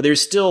 But there's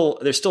still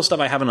stuff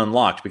I haven't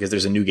unlocked because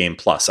there's a New Game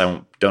Plus.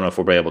 I don't know if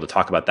we'll be able to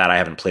talk about that. I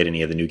haven't played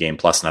any of the New Game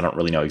Plus, and I don't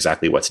really know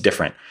exactly what's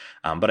different.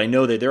 But I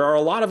know that there are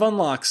a lot of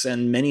unlocks,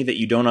 and many that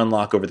you don't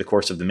unlock over the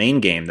course of the main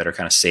game that are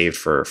kind of saved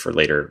for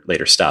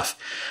later stuff.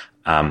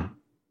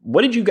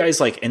 What did you guys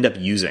end up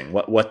using?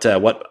 What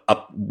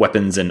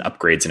weapons and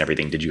upgrades and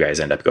everything did you guys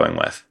end up going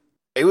with?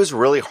 It was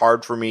really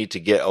hard for me to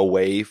get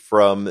away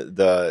from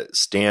the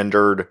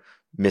standard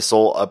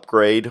missile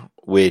upgrade,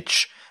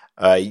 which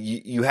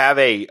you have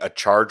a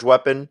charge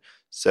weapon.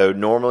 So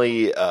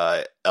normally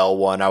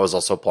L1, I was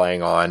also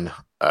playing on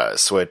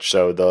Switch,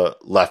 so the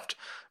left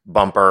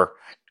bumper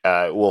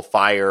will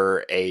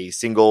fire a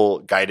single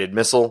guided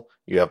missile.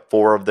 You have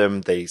 4 of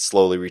them. They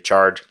slowly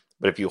recharge.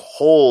 But if you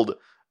hold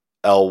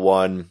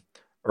L1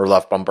 or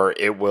left bumper,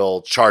 it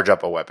will charge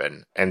up a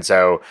weapon. And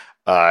so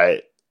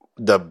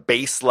the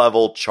base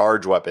level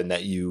charge weapon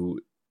that you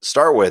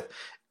start with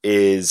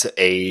is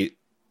a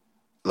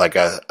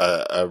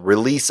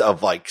release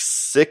of like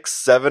 6,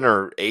 7,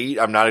 or 8.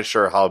 I'm not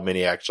sure how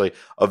many actually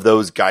of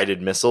those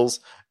guided missiles,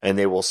 and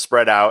they will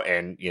spread out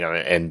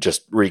and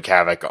just wreak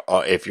havoc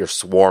if you're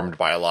swarmed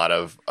by a lot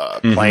of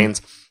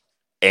planes.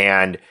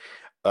 And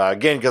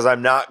again, because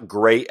I'm not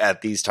great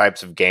at these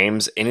types of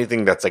games,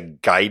 anything that's a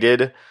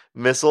guided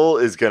missile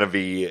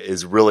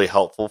is really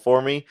helpful for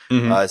me.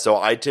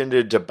 So I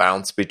tended to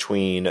bounce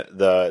between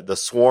the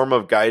swarm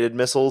of guided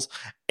missiles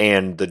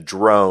and the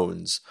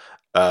drones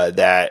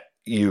that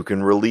you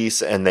can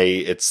release, and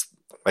it's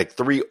like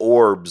 3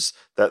 orbs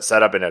that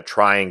set up in a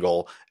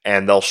triangle,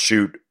 and they'll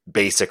shoot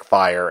basic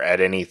fire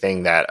at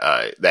anything that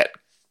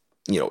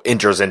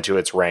enters into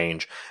its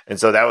range. And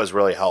so that was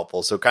really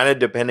helpful. So kind of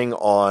depending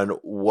on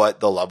what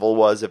the level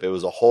was, if it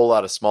was a whole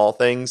lot of small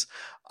things,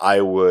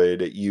 I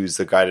would use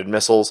the guided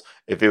missiles.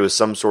 If it was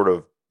some sort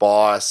of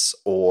boss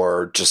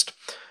or just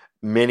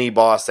mini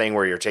boss thing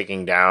where you're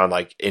taking down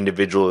like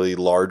individually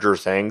larger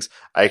things,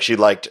 I actually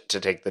liked to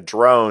take the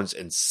drones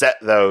and set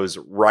those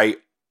right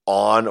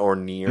on or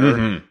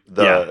near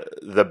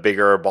the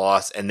bigger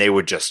boss, and they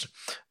would just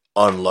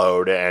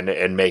unload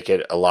and make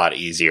it a lot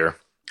easier.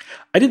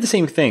 I did the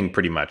same thing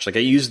pretty much. Like I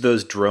used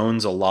those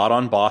drones a lot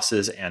on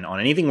bosses and on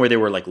anything where there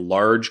were like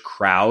large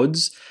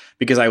crowds,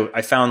 because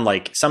I found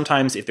like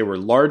sometimes if there were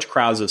large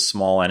crowds of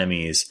small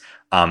enemies,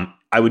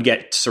 I would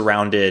get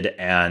surrounded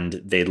and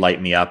they'd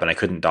light me up and I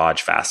couldn't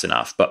dodge fast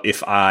enough. But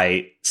if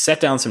I set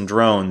down some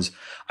drones,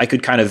 I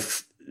could kind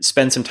of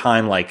spend some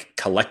time like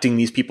collecting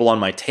these people on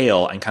my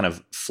tail and kind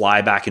of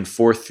fly back and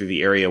forth through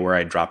the area where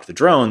I dropped the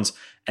drones,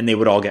 and they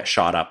would all get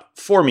shot up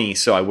for me,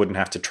 so I wouldn't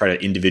have to try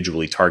to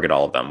individually target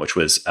all of them, which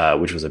was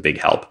a big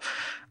help.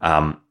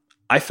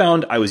 I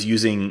found I was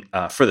using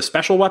for the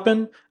special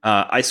weapon,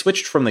 I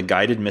switched from the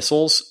guided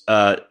missiles.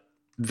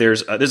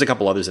 There's a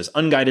couple others. There's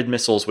unguided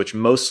missiles, which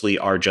mostly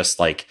are just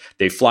like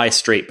they fly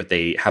straight, but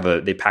they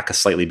pack a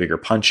slightly bigger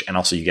punch, and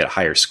also you get a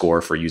higher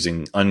score for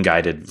using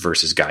unguided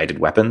versus guided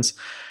weapons.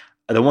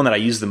 The one that I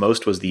used the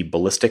most was the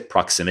ballistic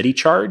proximity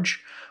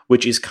charge,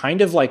 which is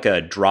kind of like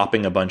a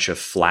dropping a bunch of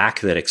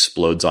flak that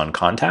explodes on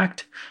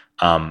contact.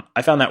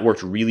 I found that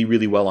worked really,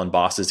 really well on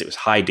bosses. It was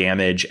high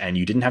damage, and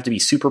you didn't have to be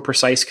super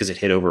precise because it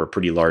hit over a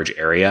pretty large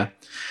area.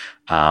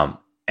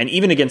 And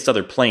even against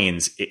other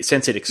planes,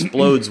 since it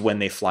explodes when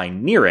they fly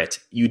near it,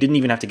 you didn't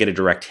even have to get a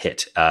direct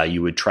hit.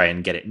 You would try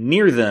and get it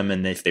near them,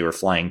 and if they were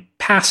flying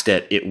past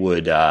it, it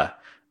would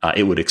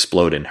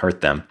explode and hurt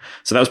them.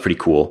 So that was pretty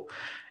cool.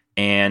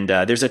 And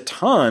there's a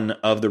ton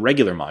of the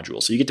regular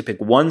modules, so you get to pick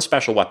one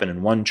special weapon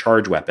and one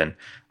charge weapon.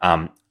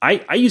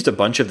 I used a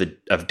bunch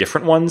of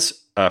different ones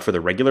for the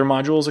regular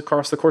modules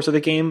across the course of the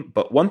game,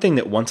 but one thing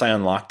that once I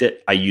unlocked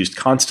it, I used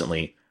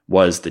constantly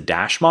was the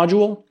dash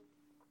module.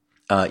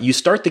 You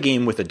start the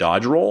game with a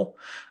dodge roll.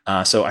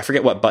 So I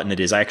forget what button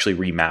it is. I actually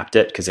remapped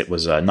it because it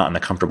was not in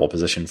a comfortable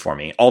position for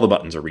me. All the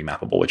buttons are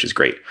remappable, which is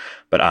great.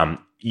 But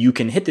you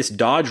can hit this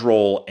dodge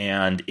roll,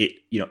 and it,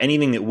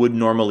 anything that would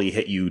normally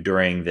hit you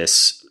during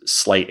this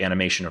slight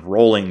animation of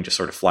rolling just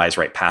sort of flies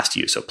right past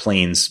you. So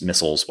planes,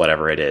 missiles,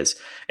 whatever it is.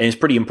 And it's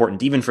pretty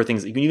important even for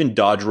things, you can even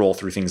dodge roll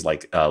through things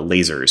like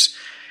lasers.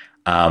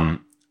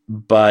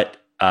 But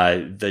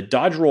the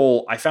dodge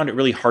roll, I found it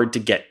really hard to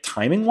get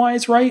timing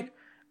wise right.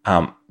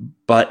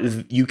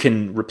 But you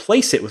can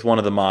replace it with one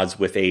of the mods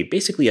with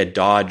basically a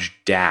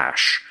dodge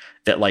dash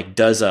that like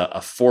does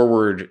a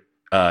forward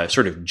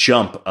sort of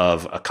jump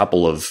of a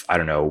couple of,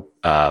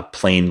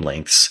 plane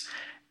lengths.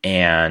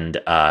 And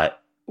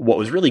what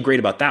was really great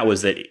about that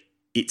was that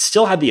it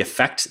still had the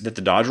effect that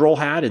the dodge roll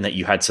had, and that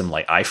you had some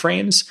like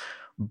iframes,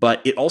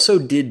 but it also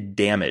did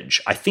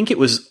damage. I think it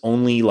was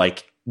only I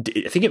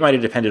think it might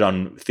have depended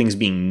on things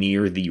being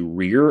near the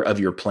rear of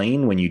your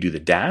plane when you do the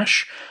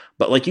dash.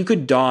 But like you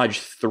could dodge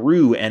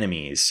through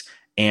enemies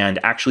and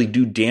actually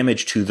do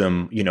damage to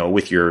them,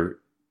 with your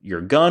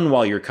gun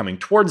while you're coming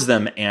towards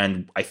them.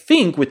 And I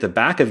think with the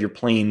back of your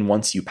plane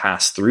once you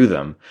pass through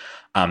them.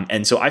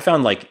 And so I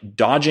found like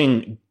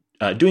dodging,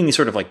 doing these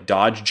sort of like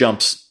dodge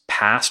jumps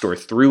past or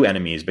through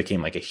enemies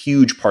became like a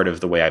huge part of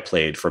the way I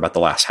played for about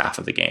the last half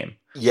of the game.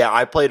 Yeah,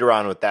 I played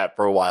around with that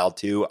for a while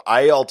too.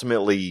 I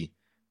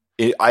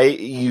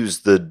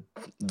used the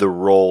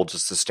roll,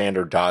 just the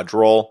standard dodge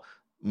roll,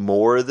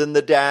 more than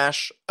the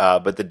dash,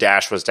 but the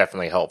dash was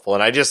definitely helpful.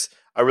 And I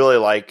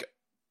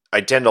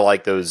tend to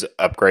like those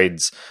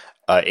upgrades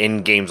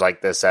in games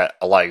like this that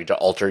allow you to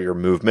alter your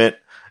movement.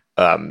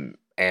 And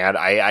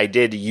I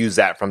did use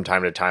that from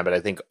time to time, but I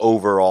think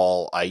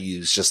overall I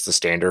use just the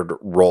standard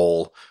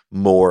roll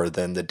more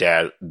than the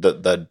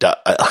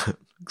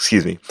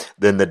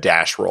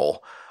dash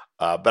roll.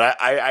 But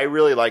I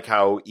really like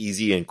how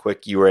easy and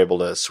quick you were able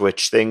to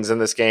switch things in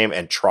this game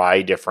and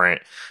try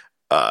different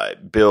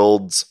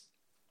builds.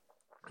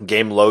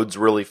 Game loads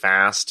really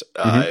fast.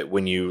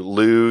 When you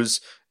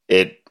lose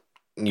it,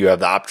 you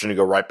have the option to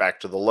go right back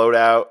to the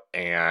loadout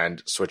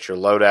and switch your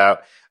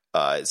loadout.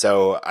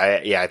 So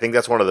I think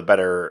that's one of the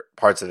better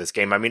parts of this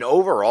game. I mean,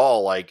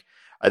 overall, I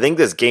think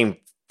this game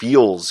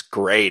feels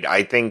great.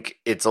 I think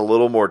it's a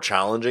little more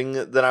challenging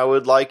than I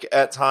would like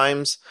at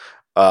times.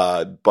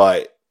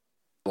 But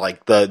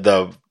like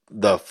the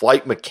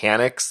flight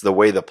mechanics, the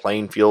way the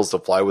plane feels to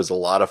fly was a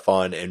lot of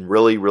fun and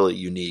really, really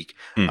unique.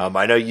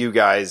 I know you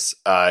guys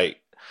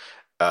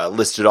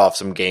listed off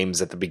some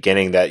games at the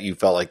beginning that you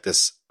felt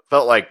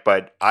like,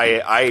 but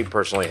I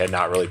personally had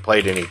not really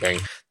played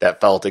anything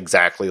that felt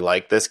exactly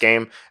like this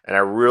game. And I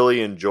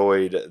really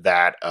enjoyed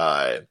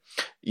that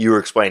you were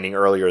explaining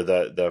earlier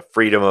the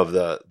freedom of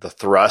the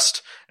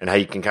thrust and how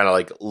you can kind of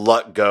like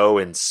let go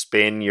and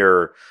spin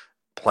your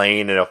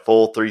plane in a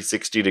full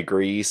 360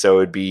 degree. So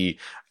it'd be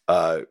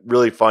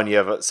really fun. You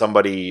have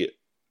somebody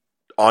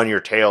on your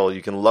tail,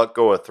 you can let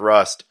go of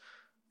thrust,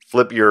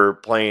 flip your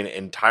plane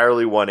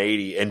entirely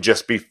 180 and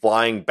just be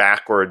flying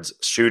backwards,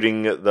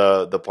 shooting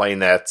the plane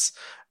that's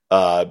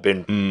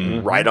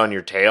been right on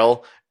your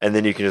tail. And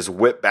then you can just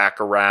whip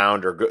back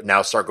around or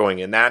now start going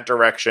in that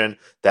direction.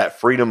 That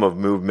freedom of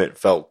movement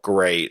felt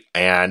great.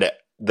 And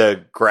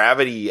the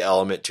gravity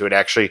element to it,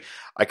 actually,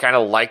 I kind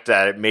of liked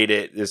that. It made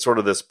it sort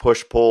of this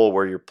push-pull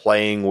where you're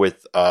playing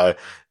with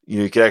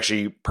you could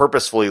actually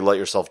purposefully let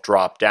yourself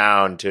drop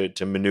down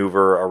to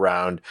maneuver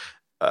around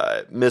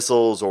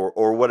missiles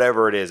or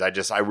whatever it is.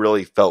 I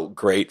really felt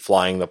great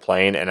flying the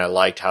plane, and I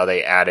liked how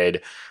they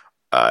added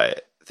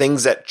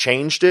things that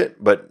changed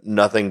it, but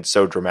nothing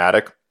so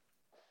dramatic.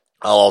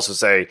 I'll also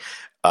say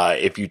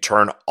if you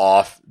turn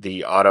off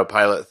the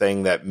autopilot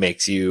thing that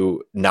makes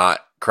you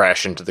not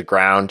crash into the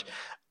ground,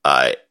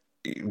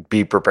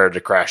 be prepared to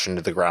crash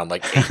into the ground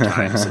like 8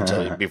 times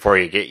before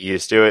you get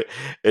used to it.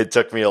 It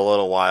took me a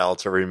little while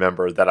to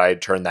remember that I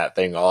had turned that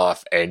thing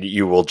off, and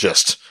you will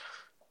just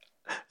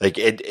like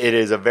it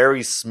is a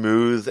very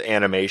smooth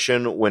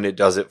animation when it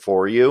does it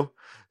for you.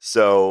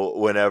 So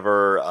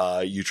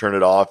whenever you turn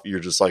it off,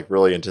 you're just like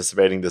really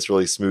anticipating this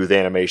really smooth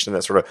animation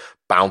that sort of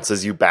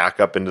bounces you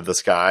back up into the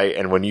sky.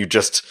 And when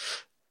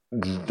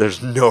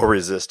there's no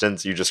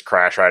resistance, you just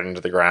crash right into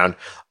the ground.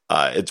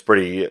 It's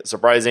pretty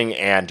surprising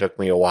and took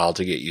me a while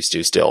to get used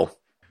to still.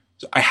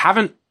 So I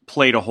haven't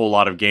played a whole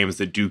lot of games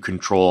that do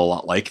control a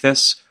lot like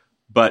this,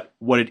 but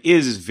what it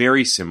is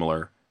very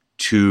similar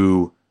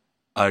to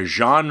a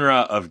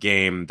genre of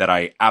game that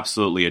I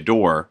absolutely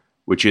adore,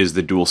 which is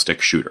the dual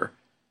stick shooter.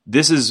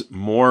 This is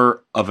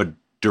more of a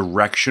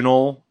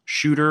directional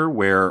shooter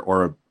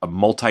or a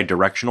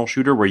multi-directional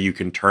shooter where you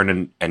can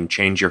turn and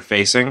change your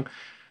facing.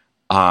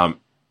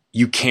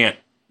 You can't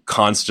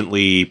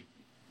constantly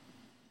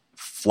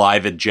fly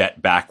the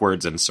jet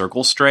backwards and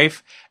circle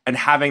strafe, and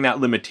having that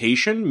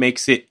limitation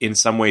makes it in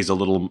some ways a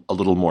little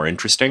more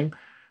interesting.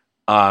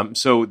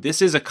 So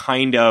this is a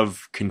kind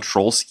of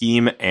control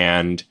scheme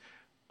and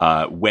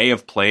way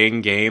of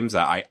playing games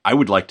that I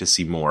would like to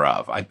see more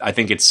of. I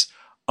think it's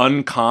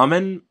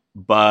uncommon,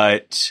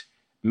 but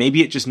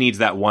maybe it just needs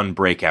that one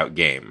breakout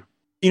game.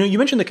 You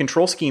mentioned the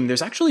control scheme.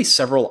 There's actually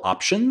several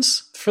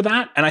options for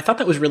that, and I thought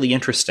that was really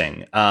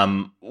interesting.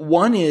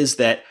 One is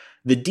that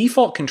the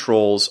default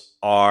controls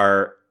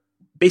are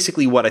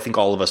basically what I think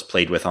all of us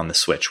played with on the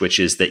Switch, which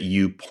is that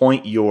you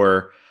point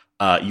your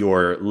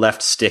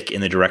left stick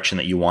in the direction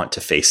that you want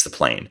to face the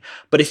plane.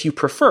 But if you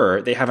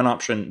prefer, they have an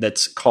option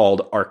that's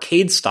called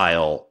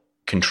arcade-style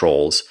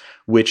controls,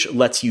 which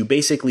lets you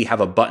basically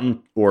have a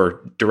button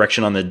or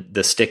direction on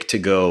the stick to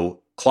go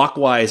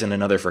clockwise and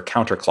another for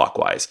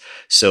counterclockwise.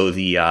 So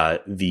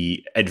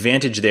the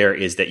advantage there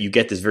is that you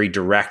get this very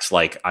direct,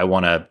 like, I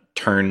want to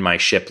turn my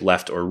ship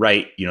left or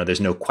right. There's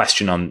no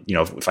question on,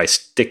 if I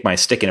stick my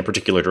stick in a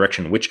particular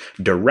direction, which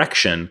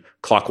direction,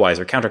 clockwise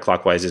or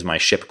counterclockwise, is my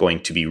ship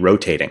going to be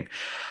rotating.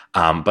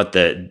 But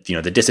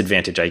the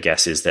disadvantage, I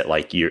guess, is that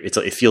like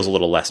it feels a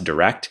little less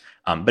direct.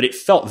 But it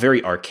felt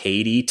very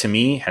arcadey to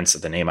me, hence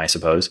the name, I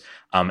suppose.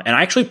 And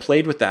I actually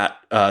played with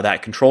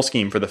that control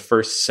scheme for the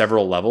first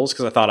several levels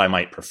because I thought I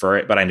might prefer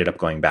it, but I ended up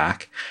going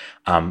back.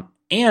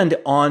 And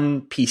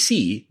on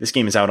PC, this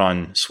game is out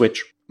on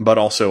Switch, but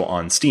also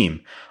on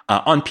Steam.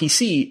 On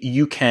PC,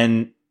 you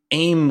can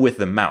aim with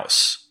the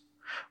mouse,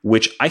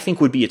 which I think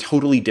would be a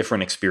totally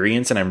different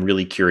experience, and I'm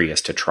really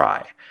curious to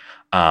try.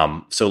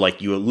 So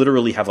like you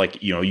literally have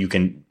you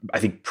can, I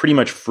think, pretty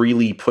much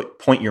freely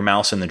point your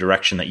mouse in the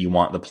direction that you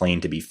want the plane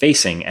to be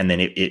facing. And then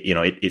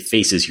it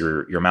faces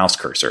your mouse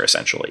cursor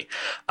essentially.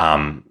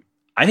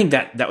 I think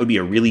that would be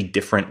a really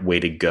different way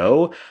to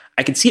go.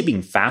 I could see it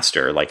being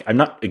faster. Like, I'm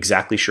not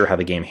exactly sure how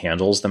the game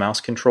handles the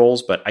mouse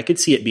controls, but I could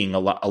see it being a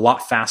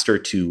lot faster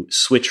to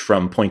switch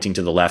from pointing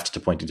to the left to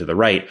pointing to the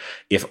right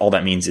if all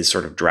that means is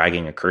sort of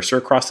dragging a cursor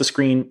across the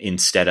screen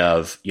instead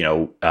of,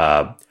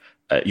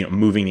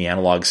 moving the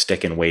analog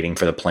stick and waiting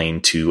for the plane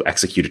to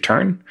execute a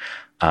turn.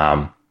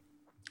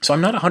 So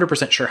I'm not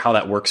 100% sure how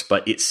that works,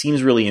 but it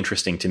seems really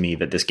interesting to me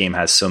that this game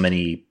has so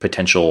many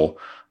potential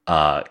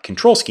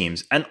control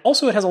schemes. And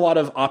also it has a lot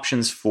of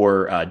options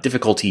for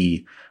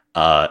difficulty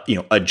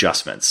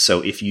adjustments.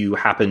 So if you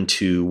happen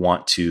to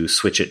want to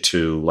switch it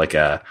to like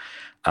a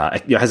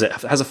has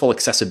a full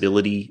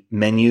accessibility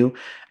menu.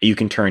 You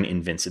can turn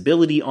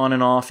invincibility on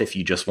and off if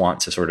you just want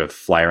to sort of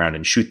fly around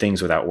and shoot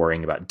things without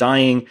worrying about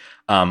dying.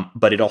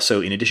 But it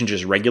also, in addition to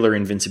just regular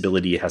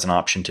invincibility, it has an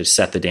option to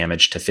set the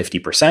damage to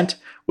 50%,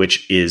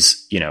 which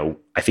is,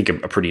 I think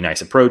a pretty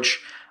nice approach.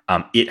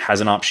 It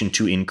has an option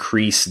to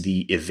increase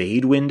the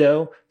evade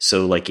window.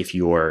 So like if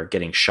you're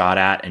getting shot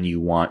at and you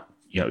want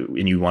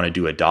to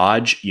do a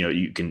dodge,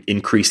 you can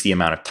increase the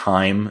amount of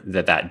time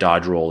that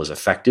dodge roll is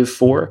effective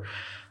for.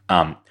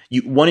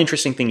 One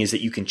interesting thing is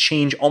that you can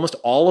change almost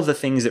all of the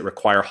things that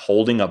require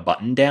holding a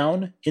button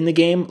down in the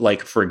game.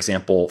 Like, for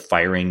example,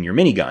 firing your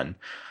minigun,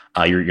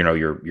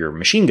 your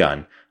machine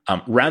gun.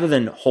 Rather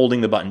than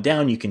holding the button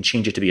down, you can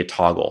change it to be a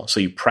toggle.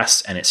 So you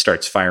press and it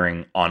starts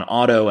firing on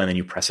auto, and then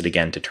you press it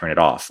again to turn it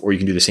off. Or you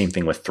can do the same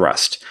thing with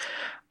thrust.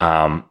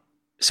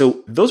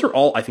 So those are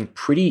all, I think,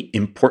 pretty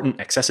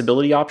important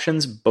accessibility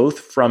options, both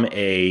from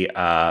a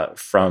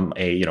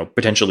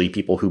potentially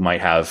people who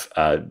might have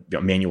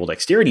manual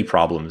dexterity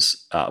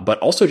problems, but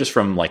also just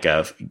from like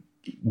a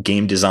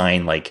game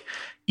design, like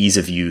ease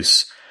of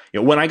use.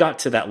 When I got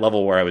to that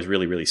level where I was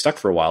really, really stuck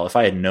for a while, if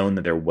I had known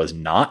that there was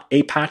not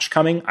a patch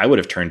coming, I would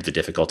have turned the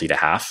difficulty to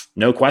half,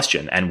 no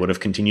question, and would have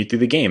continued through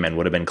the game and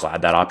would have been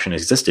glad that option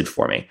existed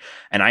for me.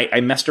 And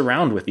I messed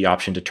around with the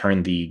option to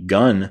turn the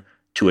gun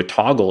to a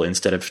toggle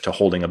instead of to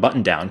holding a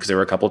button down, because there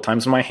were a couple of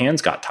times when my hands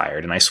got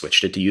tired and I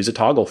switched it to use a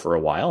toggle for a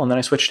while and then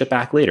I switched it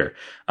back later.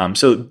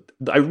 So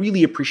I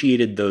really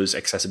appreciated those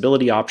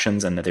accessibility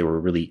options and that they were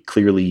really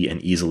clearly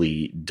and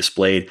easily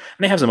displayed. And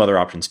they have some other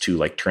options too,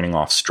 like turning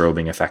off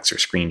strobing effects or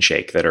screen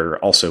shake that are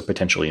also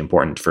potentially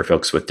important for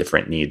folks with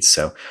different needs.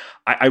 So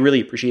I really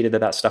appreciated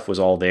that stuff was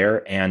all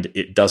there, and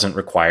it doesn't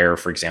require,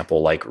 for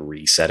example, like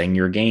resetting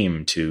your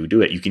game to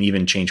do it. You can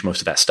even change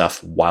most of that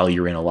stuff while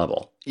you're in a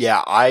level.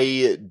 Yeah,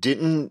 I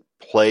didn't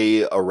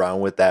play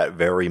around with that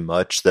very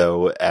much,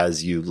 though.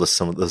 As you list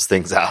some of those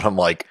things out, I'm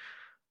like,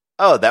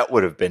 oh, that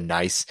would have been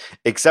nice,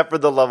 except for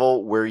the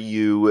level where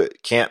you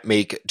can't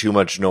make too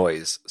much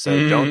noise.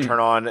 So don't turn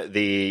on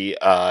the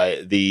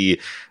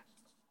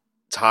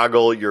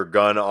toggle your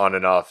gun on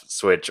and off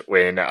switch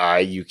when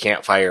you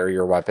can't fire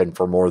your weapon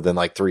for more than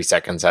like 3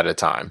 seconds at a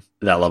time.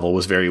 That level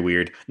was very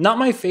weird. Not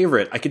my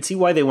favorite. I could see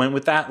why they went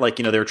with that. Like,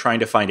 they were trying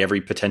to find every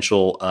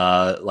potential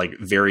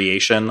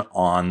variation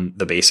on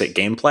the basic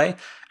gameplay.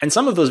 And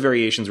some of those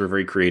variations were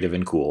very creative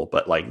and cool.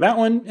 But like that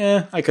one,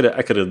 I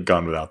could have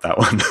gone without that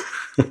one.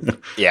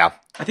 Yeah.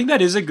 I think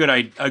that is a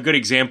good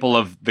example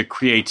of the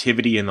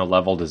creativity in the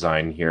level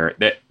design here.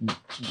 That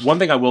one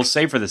thing I will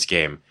say for this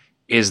game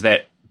is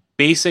that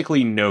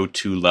basically no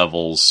two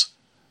levels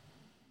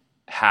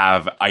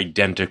have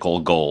identical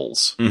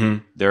goals.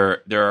 Mm-hmm.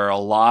 There are a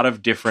lot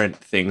of different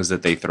things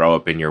that they throw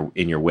up in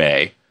your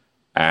way.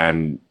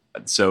 And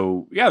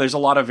so, yeah, there's a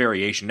lot of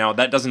variation. Now,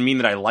 that doesn't mean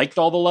that I liked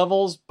all the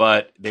levels,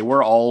 but they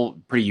were all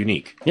pretty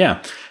unique.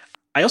 Yeah.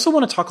 I also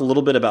want to talk a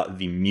little bit about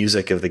the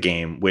music of the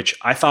game, which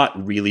I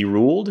thought really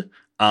ruled.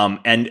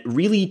 And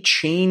really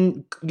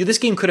this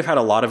game could have had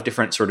a lot of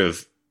different sort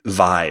of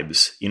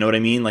vibes. You know what I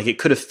mean? Like, it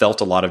could have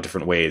felt a lot of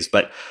different ways.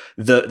 But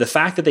the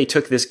fact that they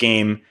took this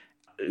game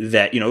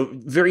that,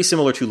 very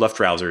similar to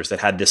Luftrausers, that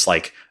had this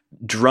like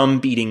drum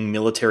beating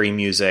military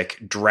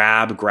music,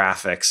 drab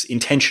graphics,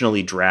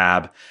 intentionally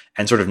drab,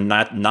 and sort of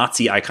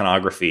Nazi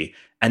iconography,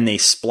 and they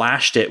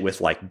splashed it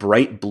with like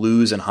bright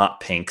blues and hot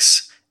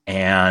pinks,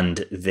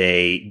 and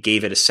they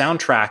gave it a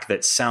soundtrack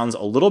that sounds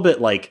a little bit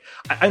like,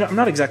 I'm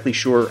not exactly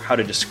sure how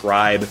to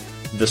describe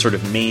the sort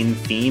of main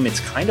theme.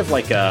 It's kind of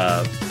like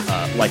a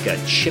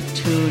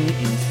chiptune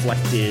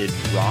inflected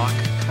rock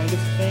kind of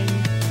thing.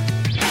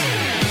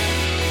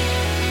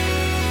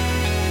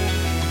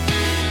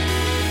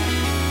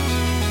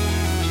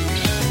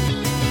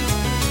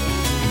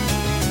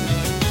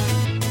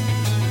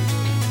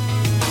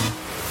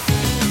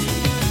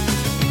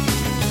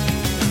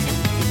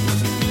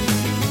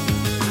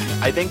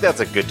 I think that's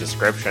a good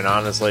description,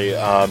 honestly.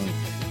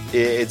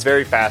 It's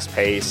very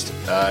fast-paced.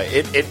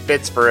 It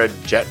fits for a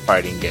jet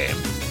fighting game,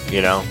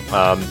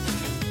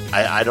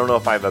 I don't know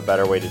if I have a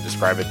better way to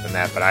describe it than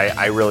that, but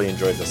I really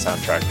enjoyed the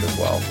soundtrack as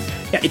well.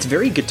 Yeah, it's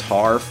very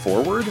guitar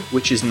forward,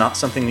 which is not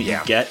something that you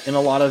get in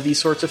a lot of these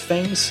sorts of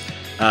things.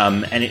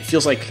 And it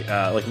feels like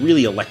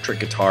really electric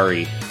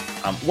guitar-y.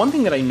 One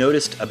thing that I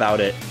noticed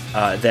about it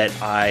that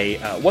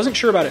I wasn't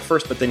sure about at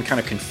first, but then kind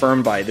of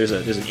confirmed by there's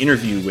an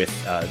interview with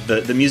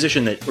the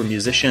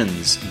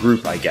musicians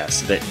group, I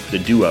guess, that the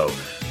duo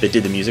that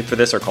did the music for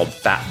this are called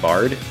Fat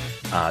Bard.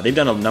 They've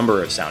done a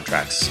number of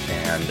soundtracks,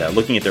 and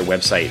looking at their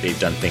website, they've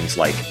done things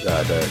like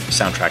the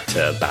soundtrack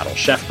to Battle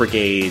Chef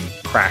Brigade,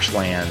 Crash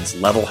Lands,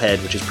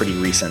 Levelhead, which is pretty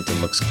recent and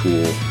looks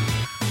cool.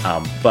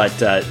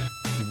 But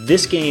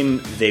this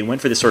game, they went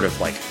for this sort of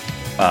like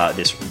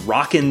this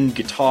rockin'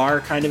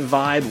 guitar kind of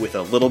vibe with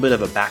a little bit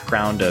of a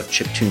background of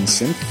chiptune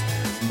synth.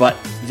 But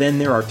then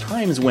there are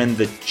times when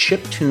the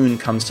chiptune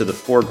comes to the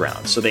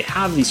foreground. So they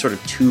have these sort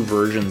of two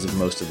versions of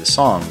most of the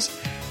songs.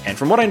 And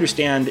from what I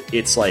understand,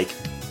 it's like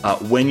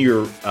when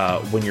you're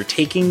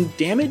taking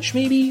damage,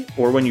 maybe,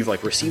 or when you've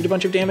like received a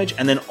bunch of damage,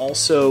 and then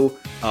also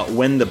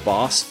when the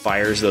boss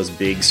fires those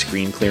big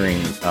screen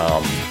clearing,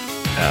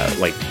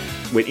 like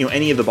when,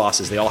 any of the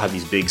bosses, they all have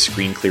these big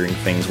screen clearing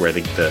things where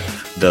the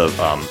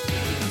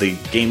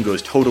game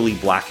goes totally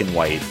black and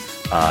white,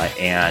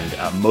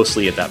 and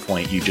mostly at that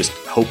point you just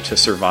hope to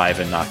survive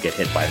and not get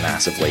hit by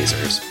massive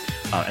lasers.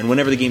 And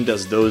whenever the game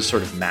does those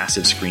sort of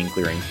massive screen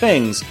clearing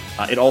things,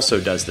 it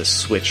also does this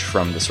switch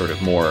from the sort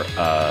of more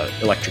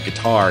electric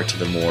guitar to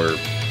the more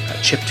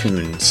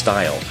chiptune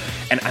style.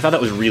 And I thought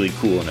that was really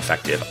cool and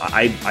effective.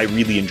 I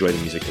really enjoy the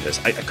music to this.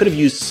 I could have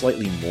used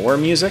slightly more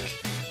music.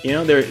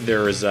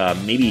 There was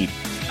maybe,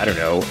 I don't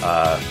know,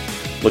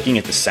 looking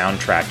at the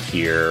soundtrack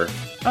here,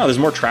 there's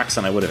more tracks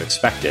than I would have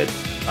expected.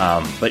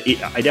 But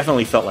I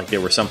definitely felt like there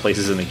were some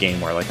places in the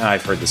game where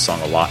I've heard this song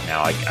a lot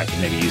now. I could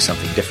maybe use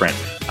something different.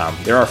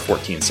 There are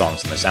 14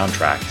 songs in the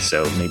soundtrack,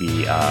 so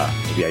maybe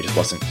I just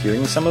wasn't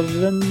hearing some of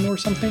them or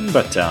something.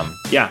 But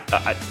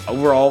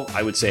overall,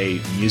 I would say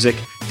music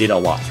did a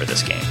lot for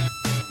this game.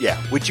 Yeah,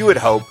 which you would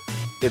hope.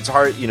 It's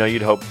hard,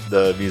 you'd hope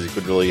the music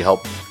would really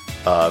help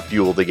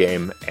fuel the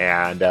game,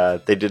 and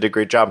they did a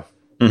great job.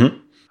 Mm-hmm.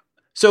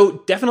 So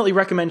definitely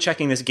recommend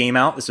checking this game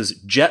out. This was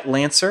Jet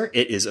Lancer.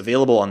 It is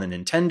available on the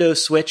Nintendo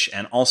Switch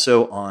and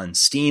also on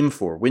Steam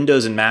for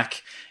Windows and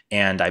Mac.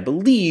 And I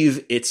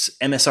believe it's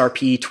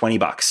MSRP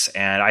 $20.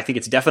 And I think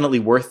it's definitely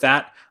worth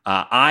that.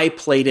 I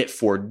played it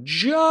for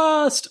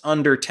just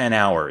under 10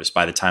 hours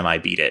by the time I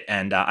beat it.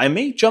 And I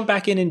may jump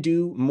back in and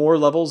do more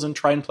levels and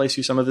try and play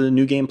through some of the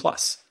New Game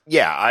Plus.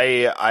 Yeah,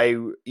 I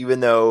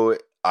even though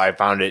I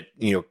found it,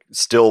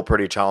 still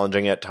pretty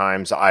challenging at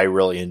times, I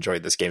really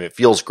enjoyed this game. It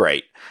feels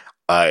great.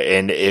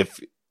 And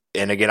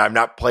again, I've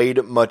not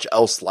played much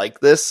else like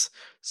this,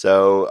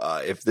 so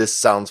if this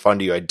sounds fun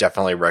to you, I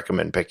definitely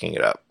recommend picking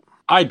it up.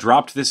 I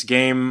dropped this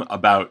game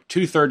about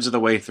 2/3 of the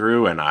way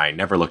through, and I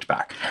never looked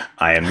back.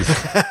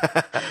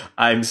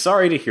 I'm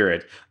sorry to hear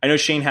it. I know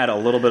Shane had a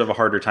little bit of a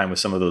harder time with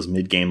some of those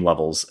mid-game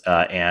levels,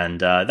 and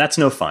that's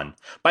no fun.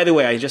 By the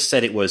way, I just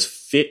said it was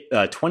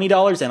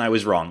 $20, and I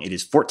was wrong. It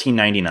is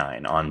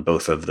 $14.99 on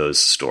both of those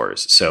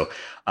stores. So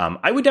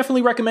I would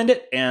definitely recommend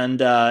it.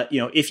 And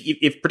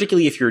if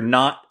particularly if you're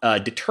not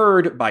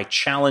deterred by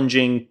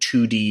challenging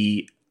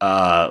 2D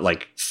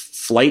like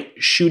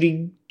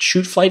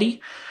shoot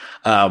flighty.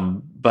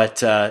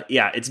 But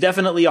it's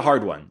definitely a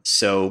hard one.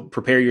 So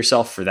prepare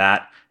yourself for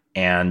that,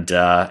 and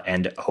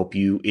hope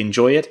you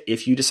enjoy it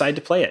if you decide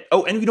to play it.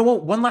 Oh, and you know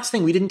what? One last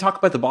thing, we didn't talk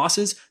about the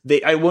bosses.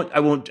 I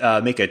won't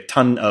make a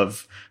ton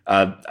of.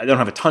 I don't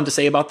have a ton to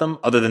say about them,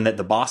 other than that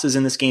the bosses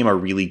in this game are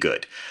really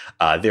good.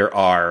 There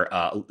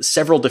are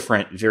several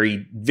different,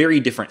 very, very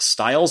different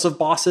styles of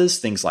bosses.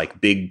 Things like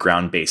big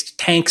ground-based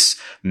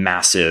tanks,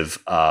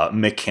 massive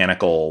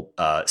mechanical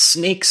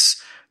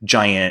snakes,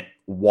 giant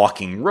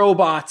walking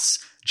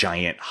robots,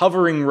 giant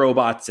hovering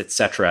robots,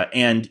 etc.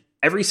 And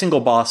every single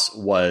boss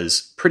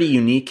was pretty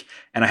unique,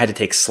 and I had to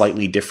take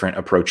slightly different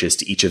approaches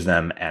to each of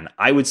them. And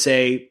I would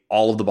say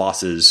all of the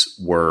bosses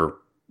were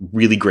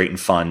really great and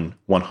fun.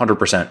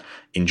 100%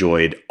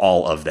 enjoyed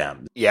all of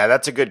them. Yeah,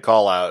 that's a good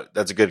call out.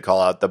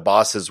 The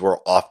bosses were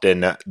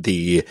often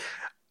the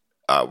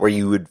where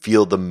you would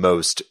feel the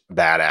most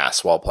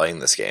badass while playing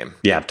this game.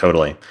 Yeah,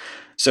 totally.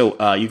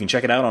 So you can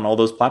check it out on all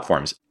those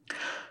platforms.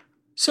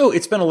 So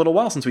it's been a little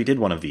while since we did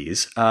one of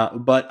these,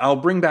 but I'll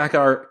bring back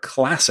our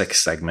classic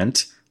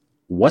segment,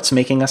 What's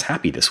Making Us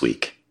Happy This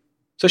Week?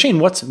 So Shane,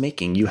 what's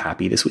making you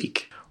happy this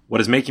week? What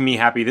is making me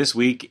happy this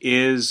week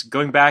is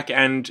going back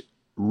and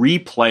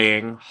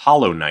replaying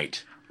Hollow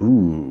Knight.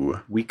 Ooh.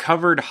 We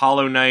covered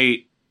Hollow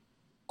Knight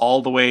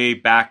all the way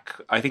back,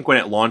 I think when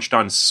it launched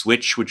on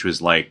Switch, which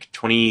was like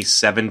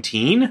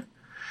 2017.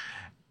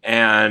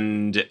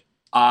 And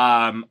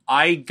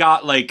I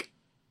got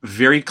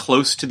very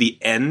close to the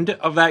end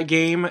of that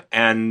game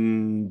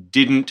and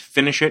didn't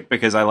finish it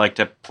because I like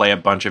to play a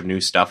bunch of new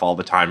stuff all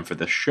the time for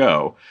the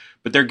show.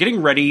 But they're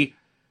getting ready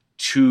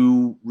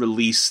to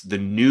release the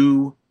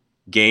new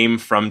game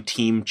from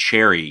Team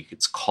Cherry.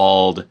 It's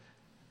called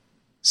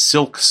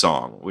Silk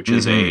Song, which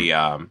is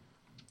a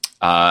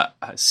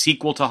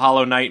sequel to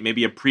Hollow Knight,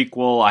 maybe a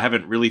prequel. I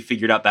haven't really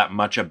figured out that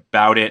much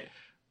about it.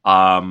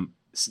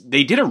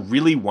 They did a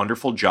really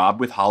wonderful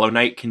job with Hollow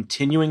Knight,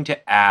 continuing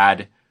to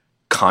add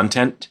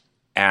content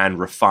and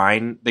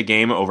refine the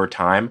game over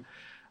time.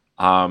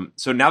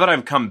 So now that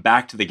I've come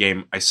back to the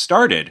game, I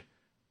started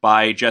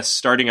by just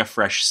starting a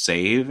fresh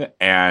save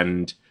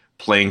and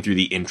playing through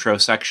the intro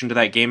section to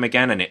that game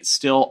again. And it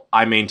still,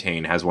 I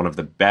maintain, has one of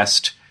the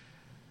best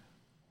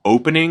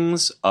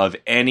openings of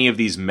any of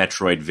these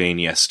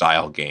Metroidvania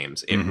style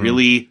games. It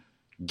really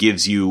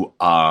gives you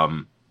a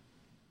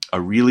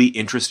really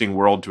interesting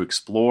world to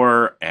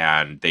explore,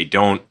 and they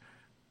don't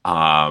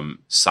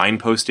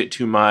signpost it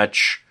too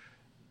much.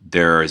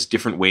 There's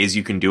different ways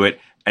you can do it.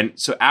 And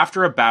so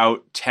after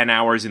about 10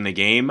 hours in the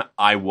game,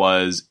 I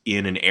was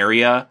in an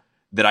area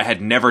that I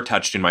had never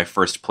touched in my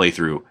first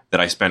playthrough that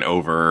I spent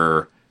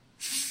over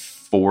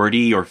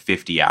 40 or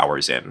 50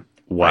 hours in.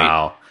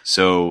 Wow. Right?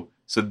 So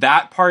So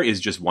that part is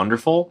just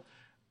wonderful.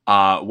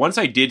 Once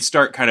I did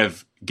start kind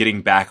of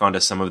getting back onto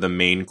some of the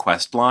main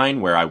quest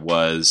line where I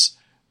was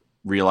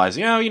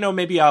realizing,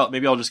 maybe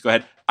I'll just go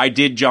ahead. I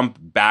did jump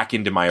back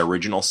into my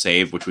original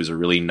save, which was a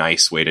really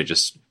nice way to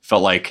just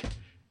felt like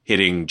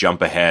hitting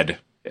jump ahead,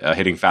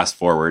 hitting fast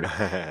forward.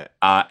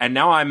 And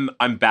now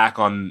I'm back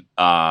on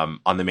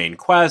the main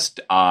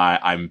quest.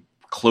 I'm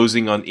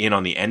closing in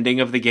on the ending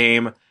of the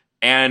game,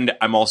 and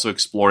I'm also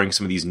exploring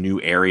some of these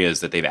new areas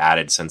that they've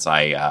added since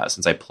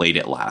I played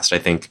it last. I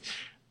think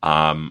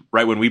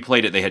right when we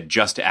played it, they had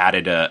just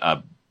added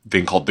a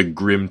thing called the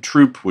Grim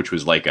Troop, which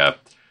was like a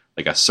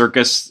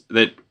circus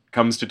that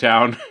comes to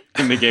town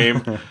in the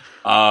game.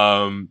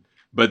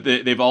 But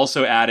they've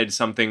also added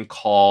something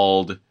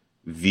called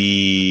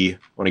I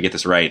want to get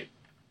this right,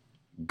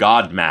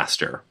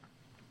 Godmaster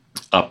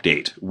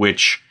update,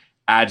 which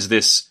adds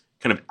this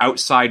kind of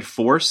outside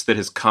force that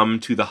has come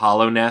to the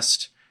Hollow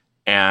Nest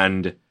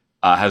and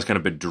has kind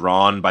of been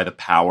drawn by the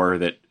power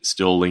that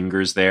still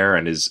lingers there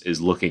and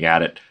is looking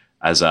at it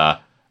as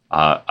a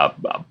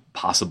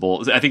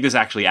possible. I think this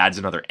actually adds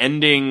another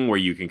ending where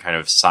you can kind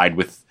of side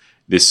with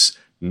this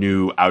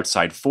new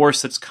outside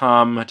force that's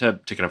come to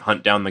kind of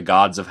hunt down the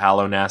gods of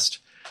Hollow Nest.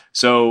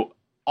 So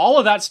all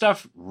of that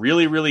stuff,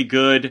 really, really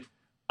good.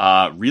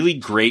 Really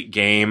great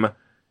game.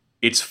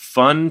 It's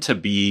fun to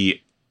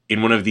be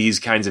in one of these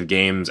kinds of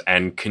games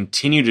and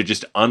continue to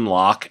just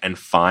unlock and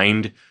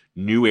find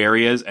new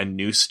areas and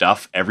new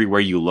stuff everywhere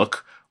you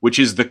look, which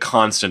is the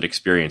constant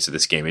experience of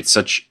this game. It's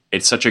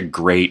such a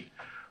great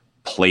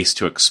place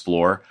to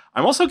explore.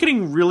 I'm also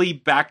getting really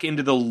back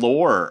into the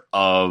lore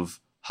of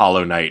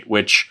Hollow Knight,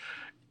 which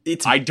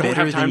I don't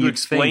have time to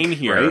explain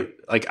here.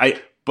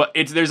 Right? But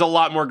there's a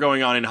lot more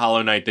going on in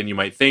Hollow Knight than you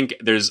might think.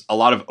 There's a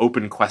lot of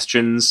open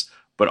questions,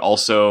 but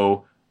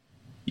also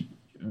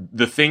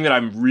the thing that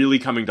I'm really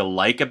coming to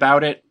like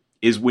about it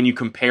is when you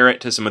compare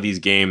it to some of these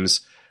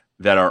games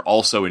that are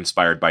also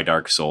inspired by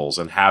Dark Souls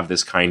and have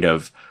this kind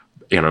of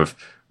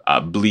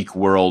bleak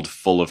world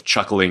full of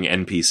chuckling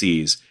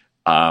NPCs.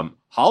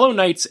 Hollow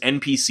Knight's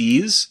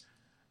NPCs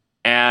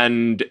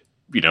and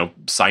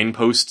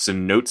signposts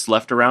and notes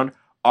left around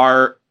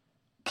are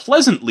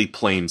pleasantly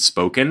plain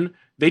spoken.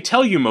 They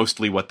tell you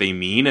mostly what they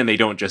mean, and they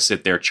don't just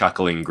sit there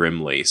chuckling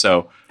grimly.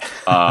 So,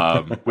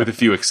 with a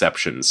few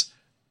exceptions.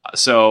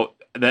 So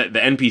the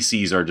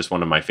NPCs are just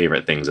one of my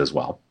favorite things as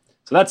well.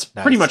 So that's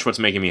pretty much what's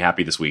making me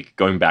happy this week,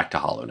 going back to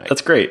Hollow Knight.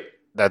 That's great.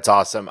 That's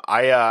awesome.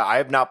 I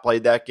have not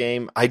played that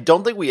game. I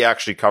don't think we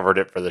actually covered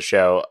it for the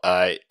show,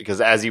 because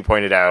as you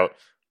pointed out,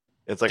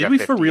 it's like Did we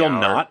for real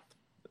not?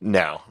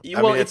 No.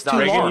 Well, it's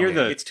too long.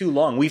 It's too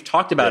long. We've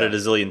talked about it a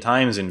zillion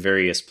times in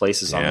various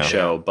places on the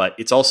show, but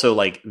it's also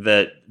like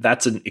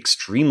that's an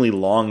extremely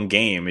long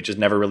game. It just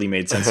never really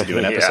made sense to do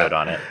an episode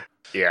on it.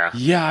 Yeah.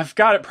 Yeah, I've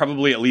got it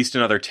probably at least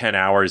another 10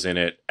 hours in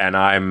it, and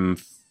I'm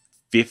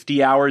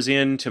 50 hours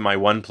into my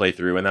one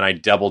playthrough, and then I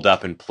doubled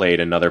up and played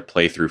another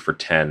playthrough for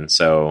 10.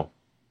 So,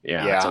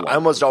 yeah. I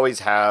almost always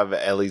have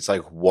at least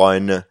like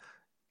one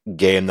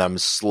game that I'm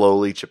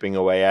slowly chipping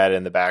away at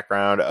in the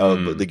background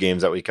of the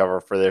games that we cover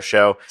for this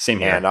show. Same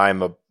here. And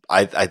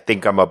I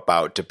think I'm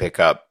about to pick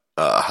up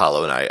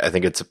Hollow Knight. I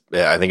think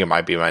it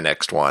might be my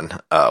next one,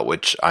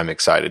 which I'm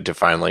excited to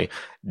finally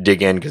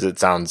dig in because it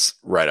sounds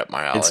right up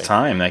my alley. It's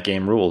time. That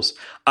game rules.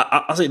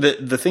 I'll say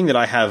the thing that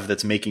I have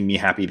that's making me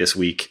happy this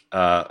week.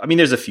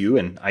 There's a few,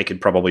 and I could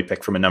probably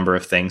pick from a number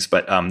of things,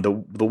 but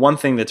the one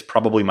thing that's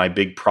probably my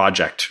big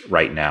project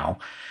right now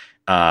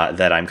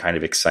that I'm kind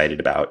of excited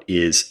about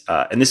is,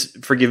 and this,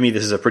 forgive me,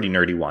 this is a pretty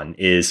nerdy one,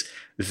 is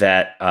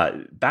that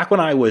back when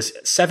I was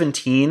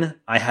 17,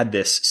 I had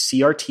this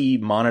CRT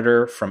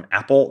monitor from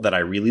Apple that I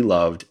really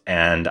loved,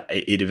 and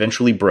it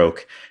eventually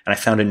broke, and I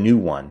found a new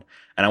one.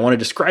 And I want to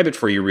describe it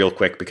for you real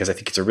quick because I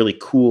think it's a really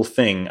cool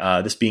thing.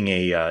 This being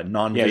a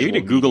non-visual you need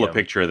to Google medium, a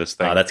picture of this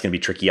thing. That's going to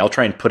be tricky. I'll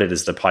try and put it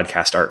as the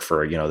podcast art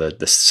for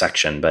this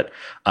section. But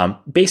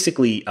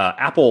basically,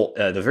 Apple,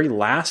 the very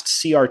last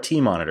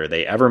CRT monitor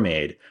they ever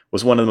made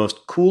was one of the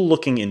most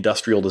cool-looking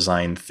industrial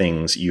design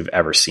things you've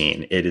ever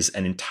seen. It is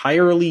an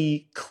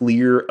entirely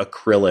clear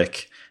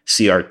acrylic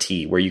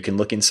CRT where you can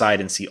look inside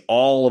and see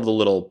all of the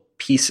little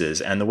pieces,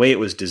 and the way it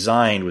was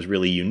designed was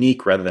really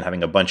unique. Rather than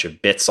having a bunch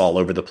of bits all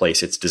over the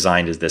place, it's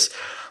designed as this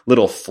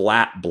little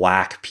flat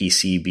black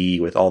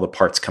PCB with all the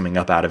parts coming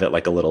up out of it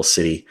like a little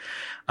city,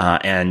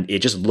 and it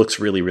just looks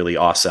really, really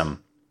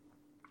awesome.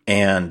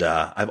 And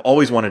I've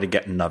always wanted to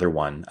get another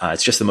one.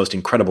 It's just the most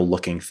incredible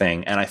looking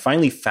thing, and I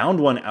finally found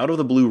one out of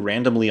the blue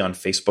randomly on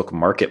Facebook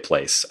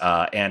Marketplace,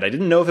 and I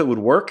didn't know if it would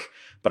work,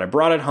 but I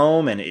brought it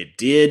home and it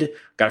did.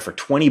 Got it for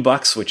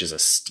 $20, which is a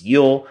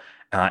steal.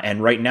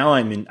 And right now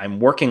I'm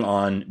working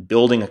on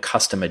building a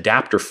custom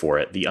adapter for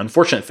it. The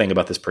unfortunate thing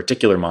about this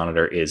particular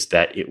monitor is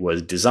that it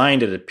was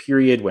designed at a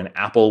period when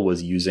Apple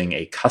was using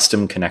a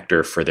custom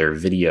connector for their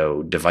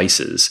video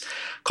devices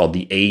called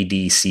the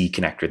ADC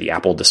connector, the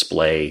Apple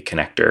Display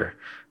connector,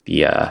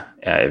 the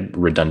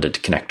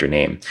redundant connector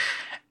name.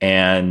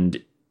 And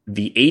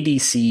the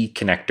ADC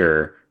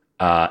connector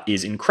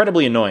is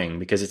incredibly annoying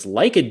because it's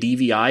like a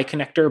DVI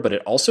connector, but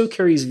it also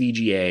carries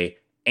VGA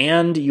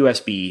and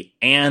USB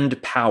and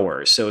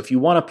power. So if you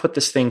want to put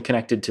this thing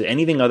connected to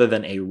anything other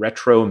than a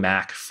retro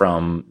Mac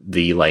from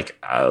the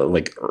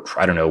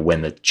I don't know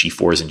when the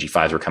G4s and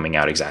G5s were coming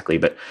out exactly,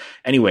 but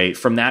anyway,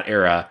 from that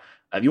era,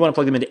 if you want to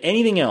plug them into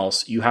anything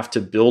else, you have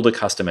to build a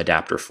custom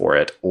adapter for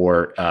it,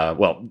 or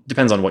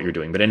depends on what you're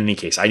doing. But in any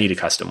case, I need a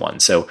custom one.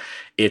 So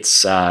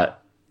it's a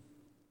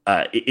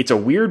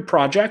weird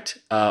project,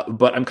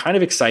 but I'm kind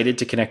of excited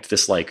to connect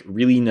this like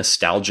really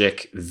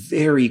nostalgic,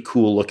 very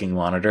cool looking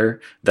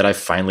monitor that I've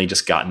finally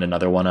just gotten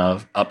another one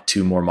of up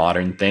to more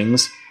modern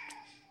things.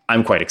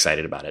 I'm quite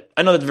excited about it.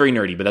 I know that's very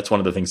nerdy, but that's one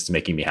of the things that's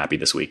making me happy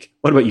this week.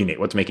 What about you, Nate?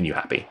 What's making you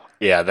happy?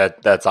 Yeah,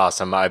 that's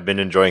awesome. I've been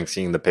enjoying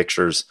seeing the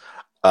pictures.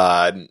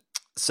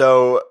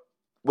 So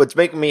what's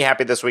making me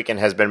happy this week and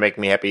has been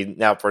making me happy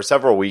now for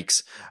several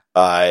weeks,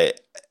 I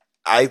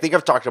think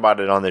I've talked about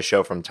it on this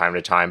show from time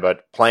to time,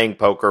 but playing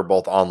poker,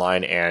 both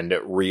online and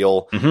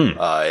real,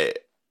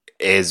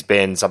 has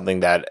been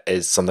something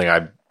has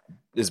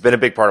been a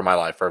big part of my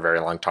life for a very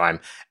long time.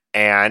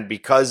 And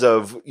because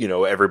of,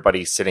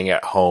 everybody sitting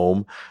at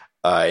home,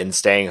 and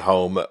staying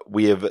home,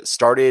 we have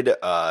started,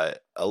 a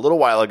little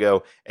while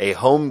ago, a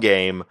home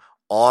game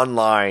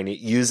online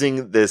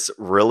using this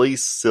really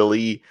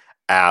silly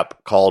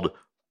app called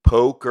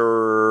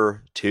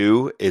Poker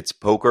 2. It's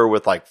poker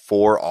with like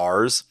 4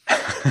 R's.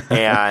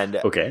 And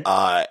okay.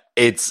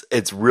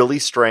 It's really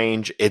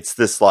strange. It's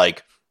this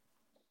like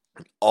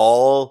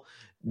all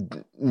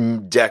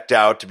decked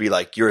out to be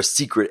like you're a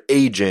secret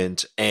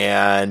agent,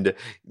 and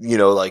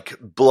like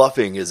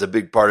bluffing is a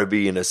big part of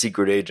being a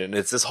secret agent.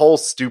 It's this whole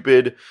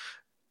stupid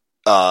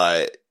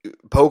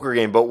poker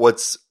game, but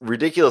what's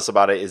ridiculous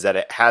about it is that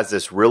it has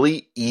this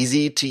really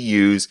easy to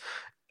use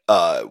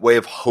way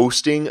of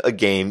hosting a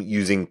game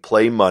using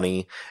play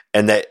money,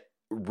 and that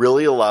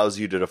really allows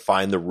you to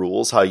define the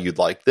rules how you'd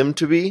like them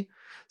to be.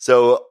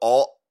 So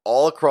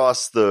all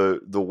across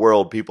the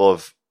world, people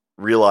have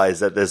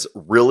realized that this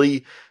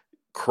really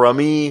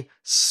crummy,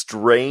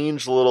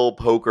 strange little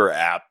poker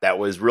app that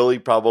was really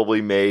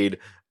probably made,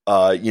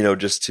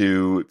 just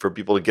for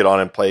people to get on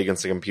and play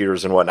against the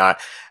computers and whatnot,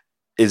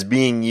 is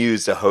being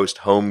used to host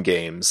home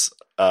games.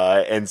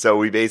 And so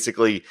we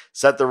basically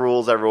set the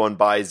rules, everyone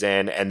buys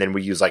in, and then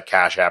we use like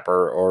Cash App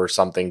or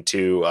something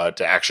to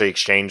actually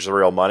exchange the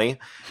real money.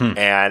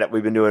 And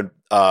we've been doing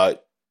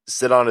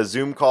sit on a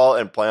Zoom call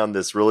and play on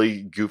this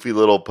really goofy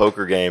little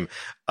poker game.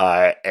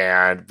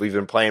 And we've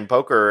been playing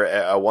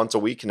poker once a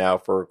week now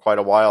for quite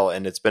a while,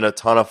 and it's been a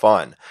ton of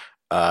fun.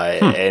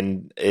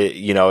 And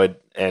it's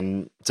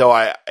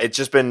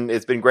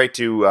been great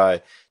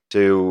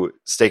to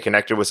stay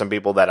connected with some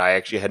people that I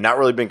actually had not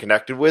really been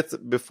connected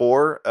with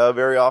before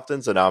very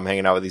often. So now I'm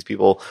hanging out with these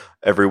people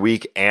every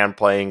week and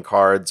playing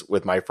cards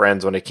with my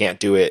friends when I can't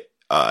do it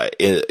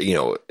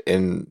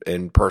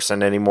in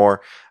person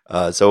anymore.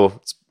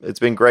 So it's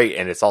been great,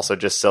 and it's also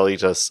just silly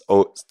to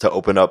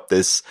open up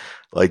this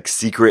like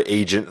secret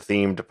agent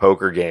themed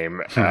poker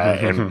game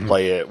and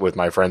play it with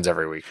my friends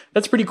every week.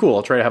 That's pretty cool.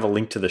 I'll try to have a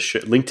link to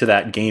link to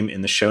that game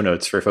in the show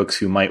notes for folks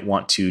who might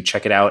want to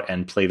check it out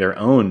and play their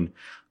own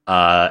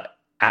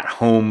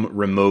at-home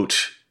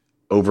remote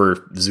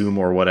over Zoom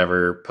or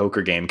whatever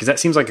poker game, because that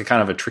seems like a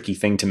kind of a tricky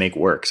thing to make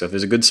work. So if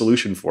there's a good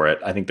solution for it,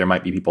 I think there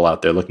might be people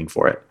out there looking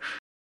for it.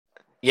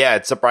 Yeah,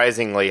 it's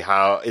surprising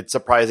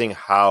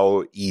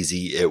how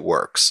easy it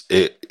works.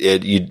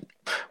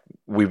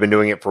 We've been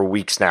doing it for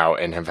weeks now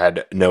and have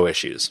had no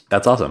issues.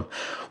 That's awesome.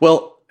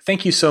 Well,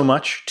 thank you so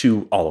much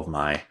to all of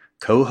my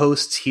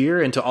co-hosts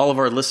here and to all of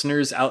our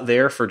listeners out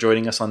there for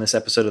joining us on this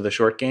episode of The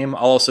Short Game.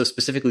 I'll also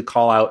specifically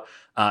call out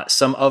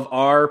some of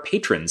our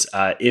patrons.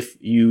 If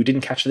you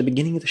didn't catch the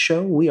beginning of the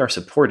show, we are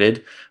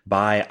supported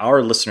by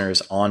our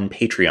listeners on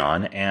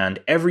Patreon, and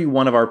every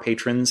one of our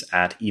patrons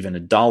at even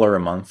 $1 a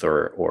month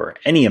or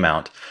any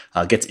amount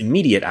gets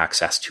immediate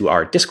access to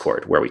our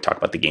Discord, where we talk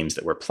about the games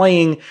that we're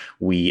playing.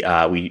 We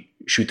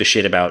shoot the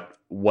shit about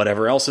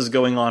whatever else is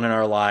going on in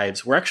our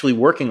lives. We're actually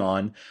working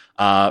on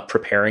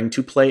preparing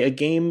to play a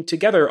game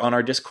together on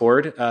our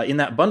Discord. In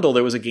that bundle,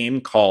 there was a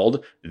game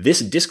called This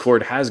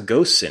Discord Has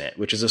Ghosts in It,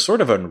 which is a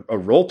sort of a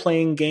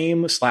role-playing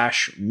game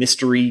 /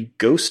 mystery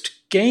ghost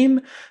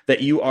game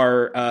that you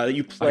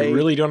play. I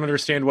really don't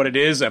understand what it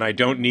is, and I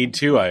don't need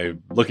to.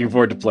 I'm looking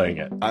forward to playing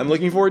it. I'm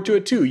looking forward to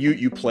it too.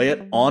 You play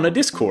it on a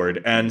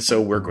Discord, and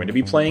so we're going to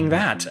be playing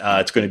that.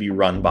 It's going to be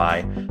run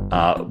by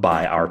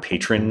our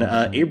patron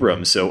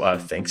Abram. So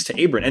thanks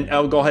to Abram, and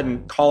I'll go ahead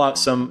and call out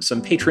some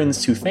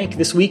patrons to thank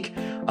this week.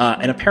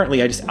 And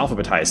apparently, I just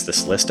alphabetized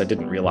this list. I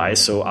didn't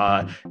realize. So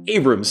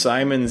Abram,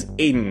 Simons,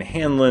 Aiden,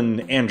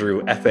 Hanlon,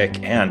 Andrew,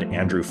 Epic, and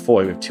Andrew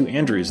Foy. We have 2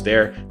 Andrews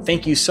there.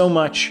 Thank you so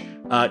much.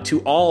 to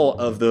all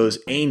of those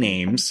A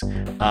names,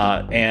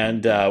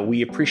 and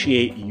we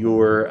appreciate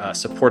your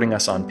supporting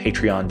us on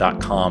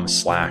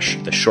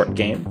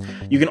patreon.com/theshortgame.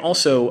 You can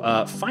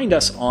also find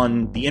us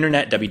on the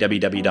internet,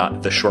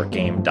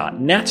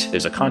 www.theshortgame.net.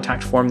 There's a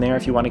contact form there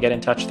if you want to get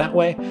in touch that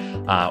way.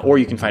 Or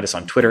you can find us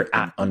on Twitter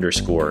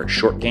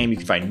 @_shortgame. You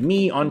can find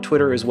me on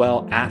Twitter as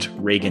well,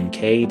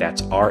 @RayganK.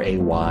 That's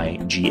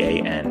RayGanK.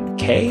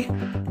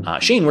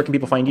 Shane, where can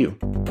people find you?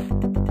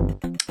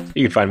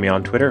 You can find me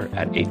on Twitter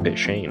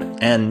 @8bitshane.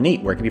 And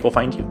Nate, where can people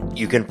find you?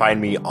 You can find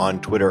me on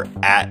Twitter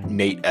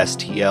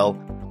 @NateSTL.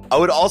 I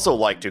would also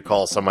like to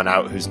call someone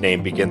out whose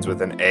name begins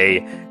with an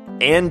A.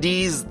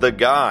 Andy's the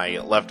Guy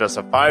left us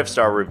a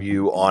 5-star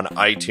review on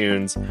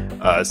iTunes.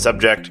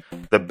 Subject,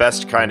 the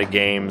best kind of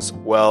games.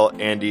 Well,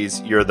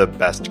 Andy's, you're the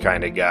best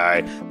kind of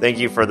guy. Thank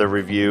you for the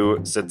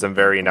review. Said some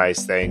very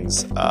nice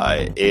things.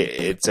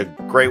 It's a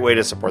great way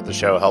to support the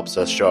show. Helps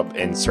us show up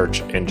in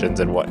search engines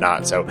and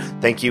whatnot. So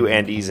thank you,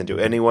 Andy's, and to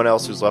anyone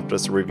else who's left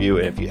us a review.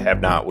 And if you have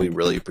not, we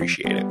really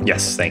appreciate it.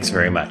 Yes, thanks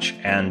very much.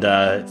 And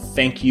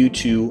thank you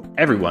to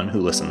everyone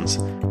who listens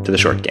to The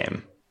Short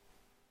Game.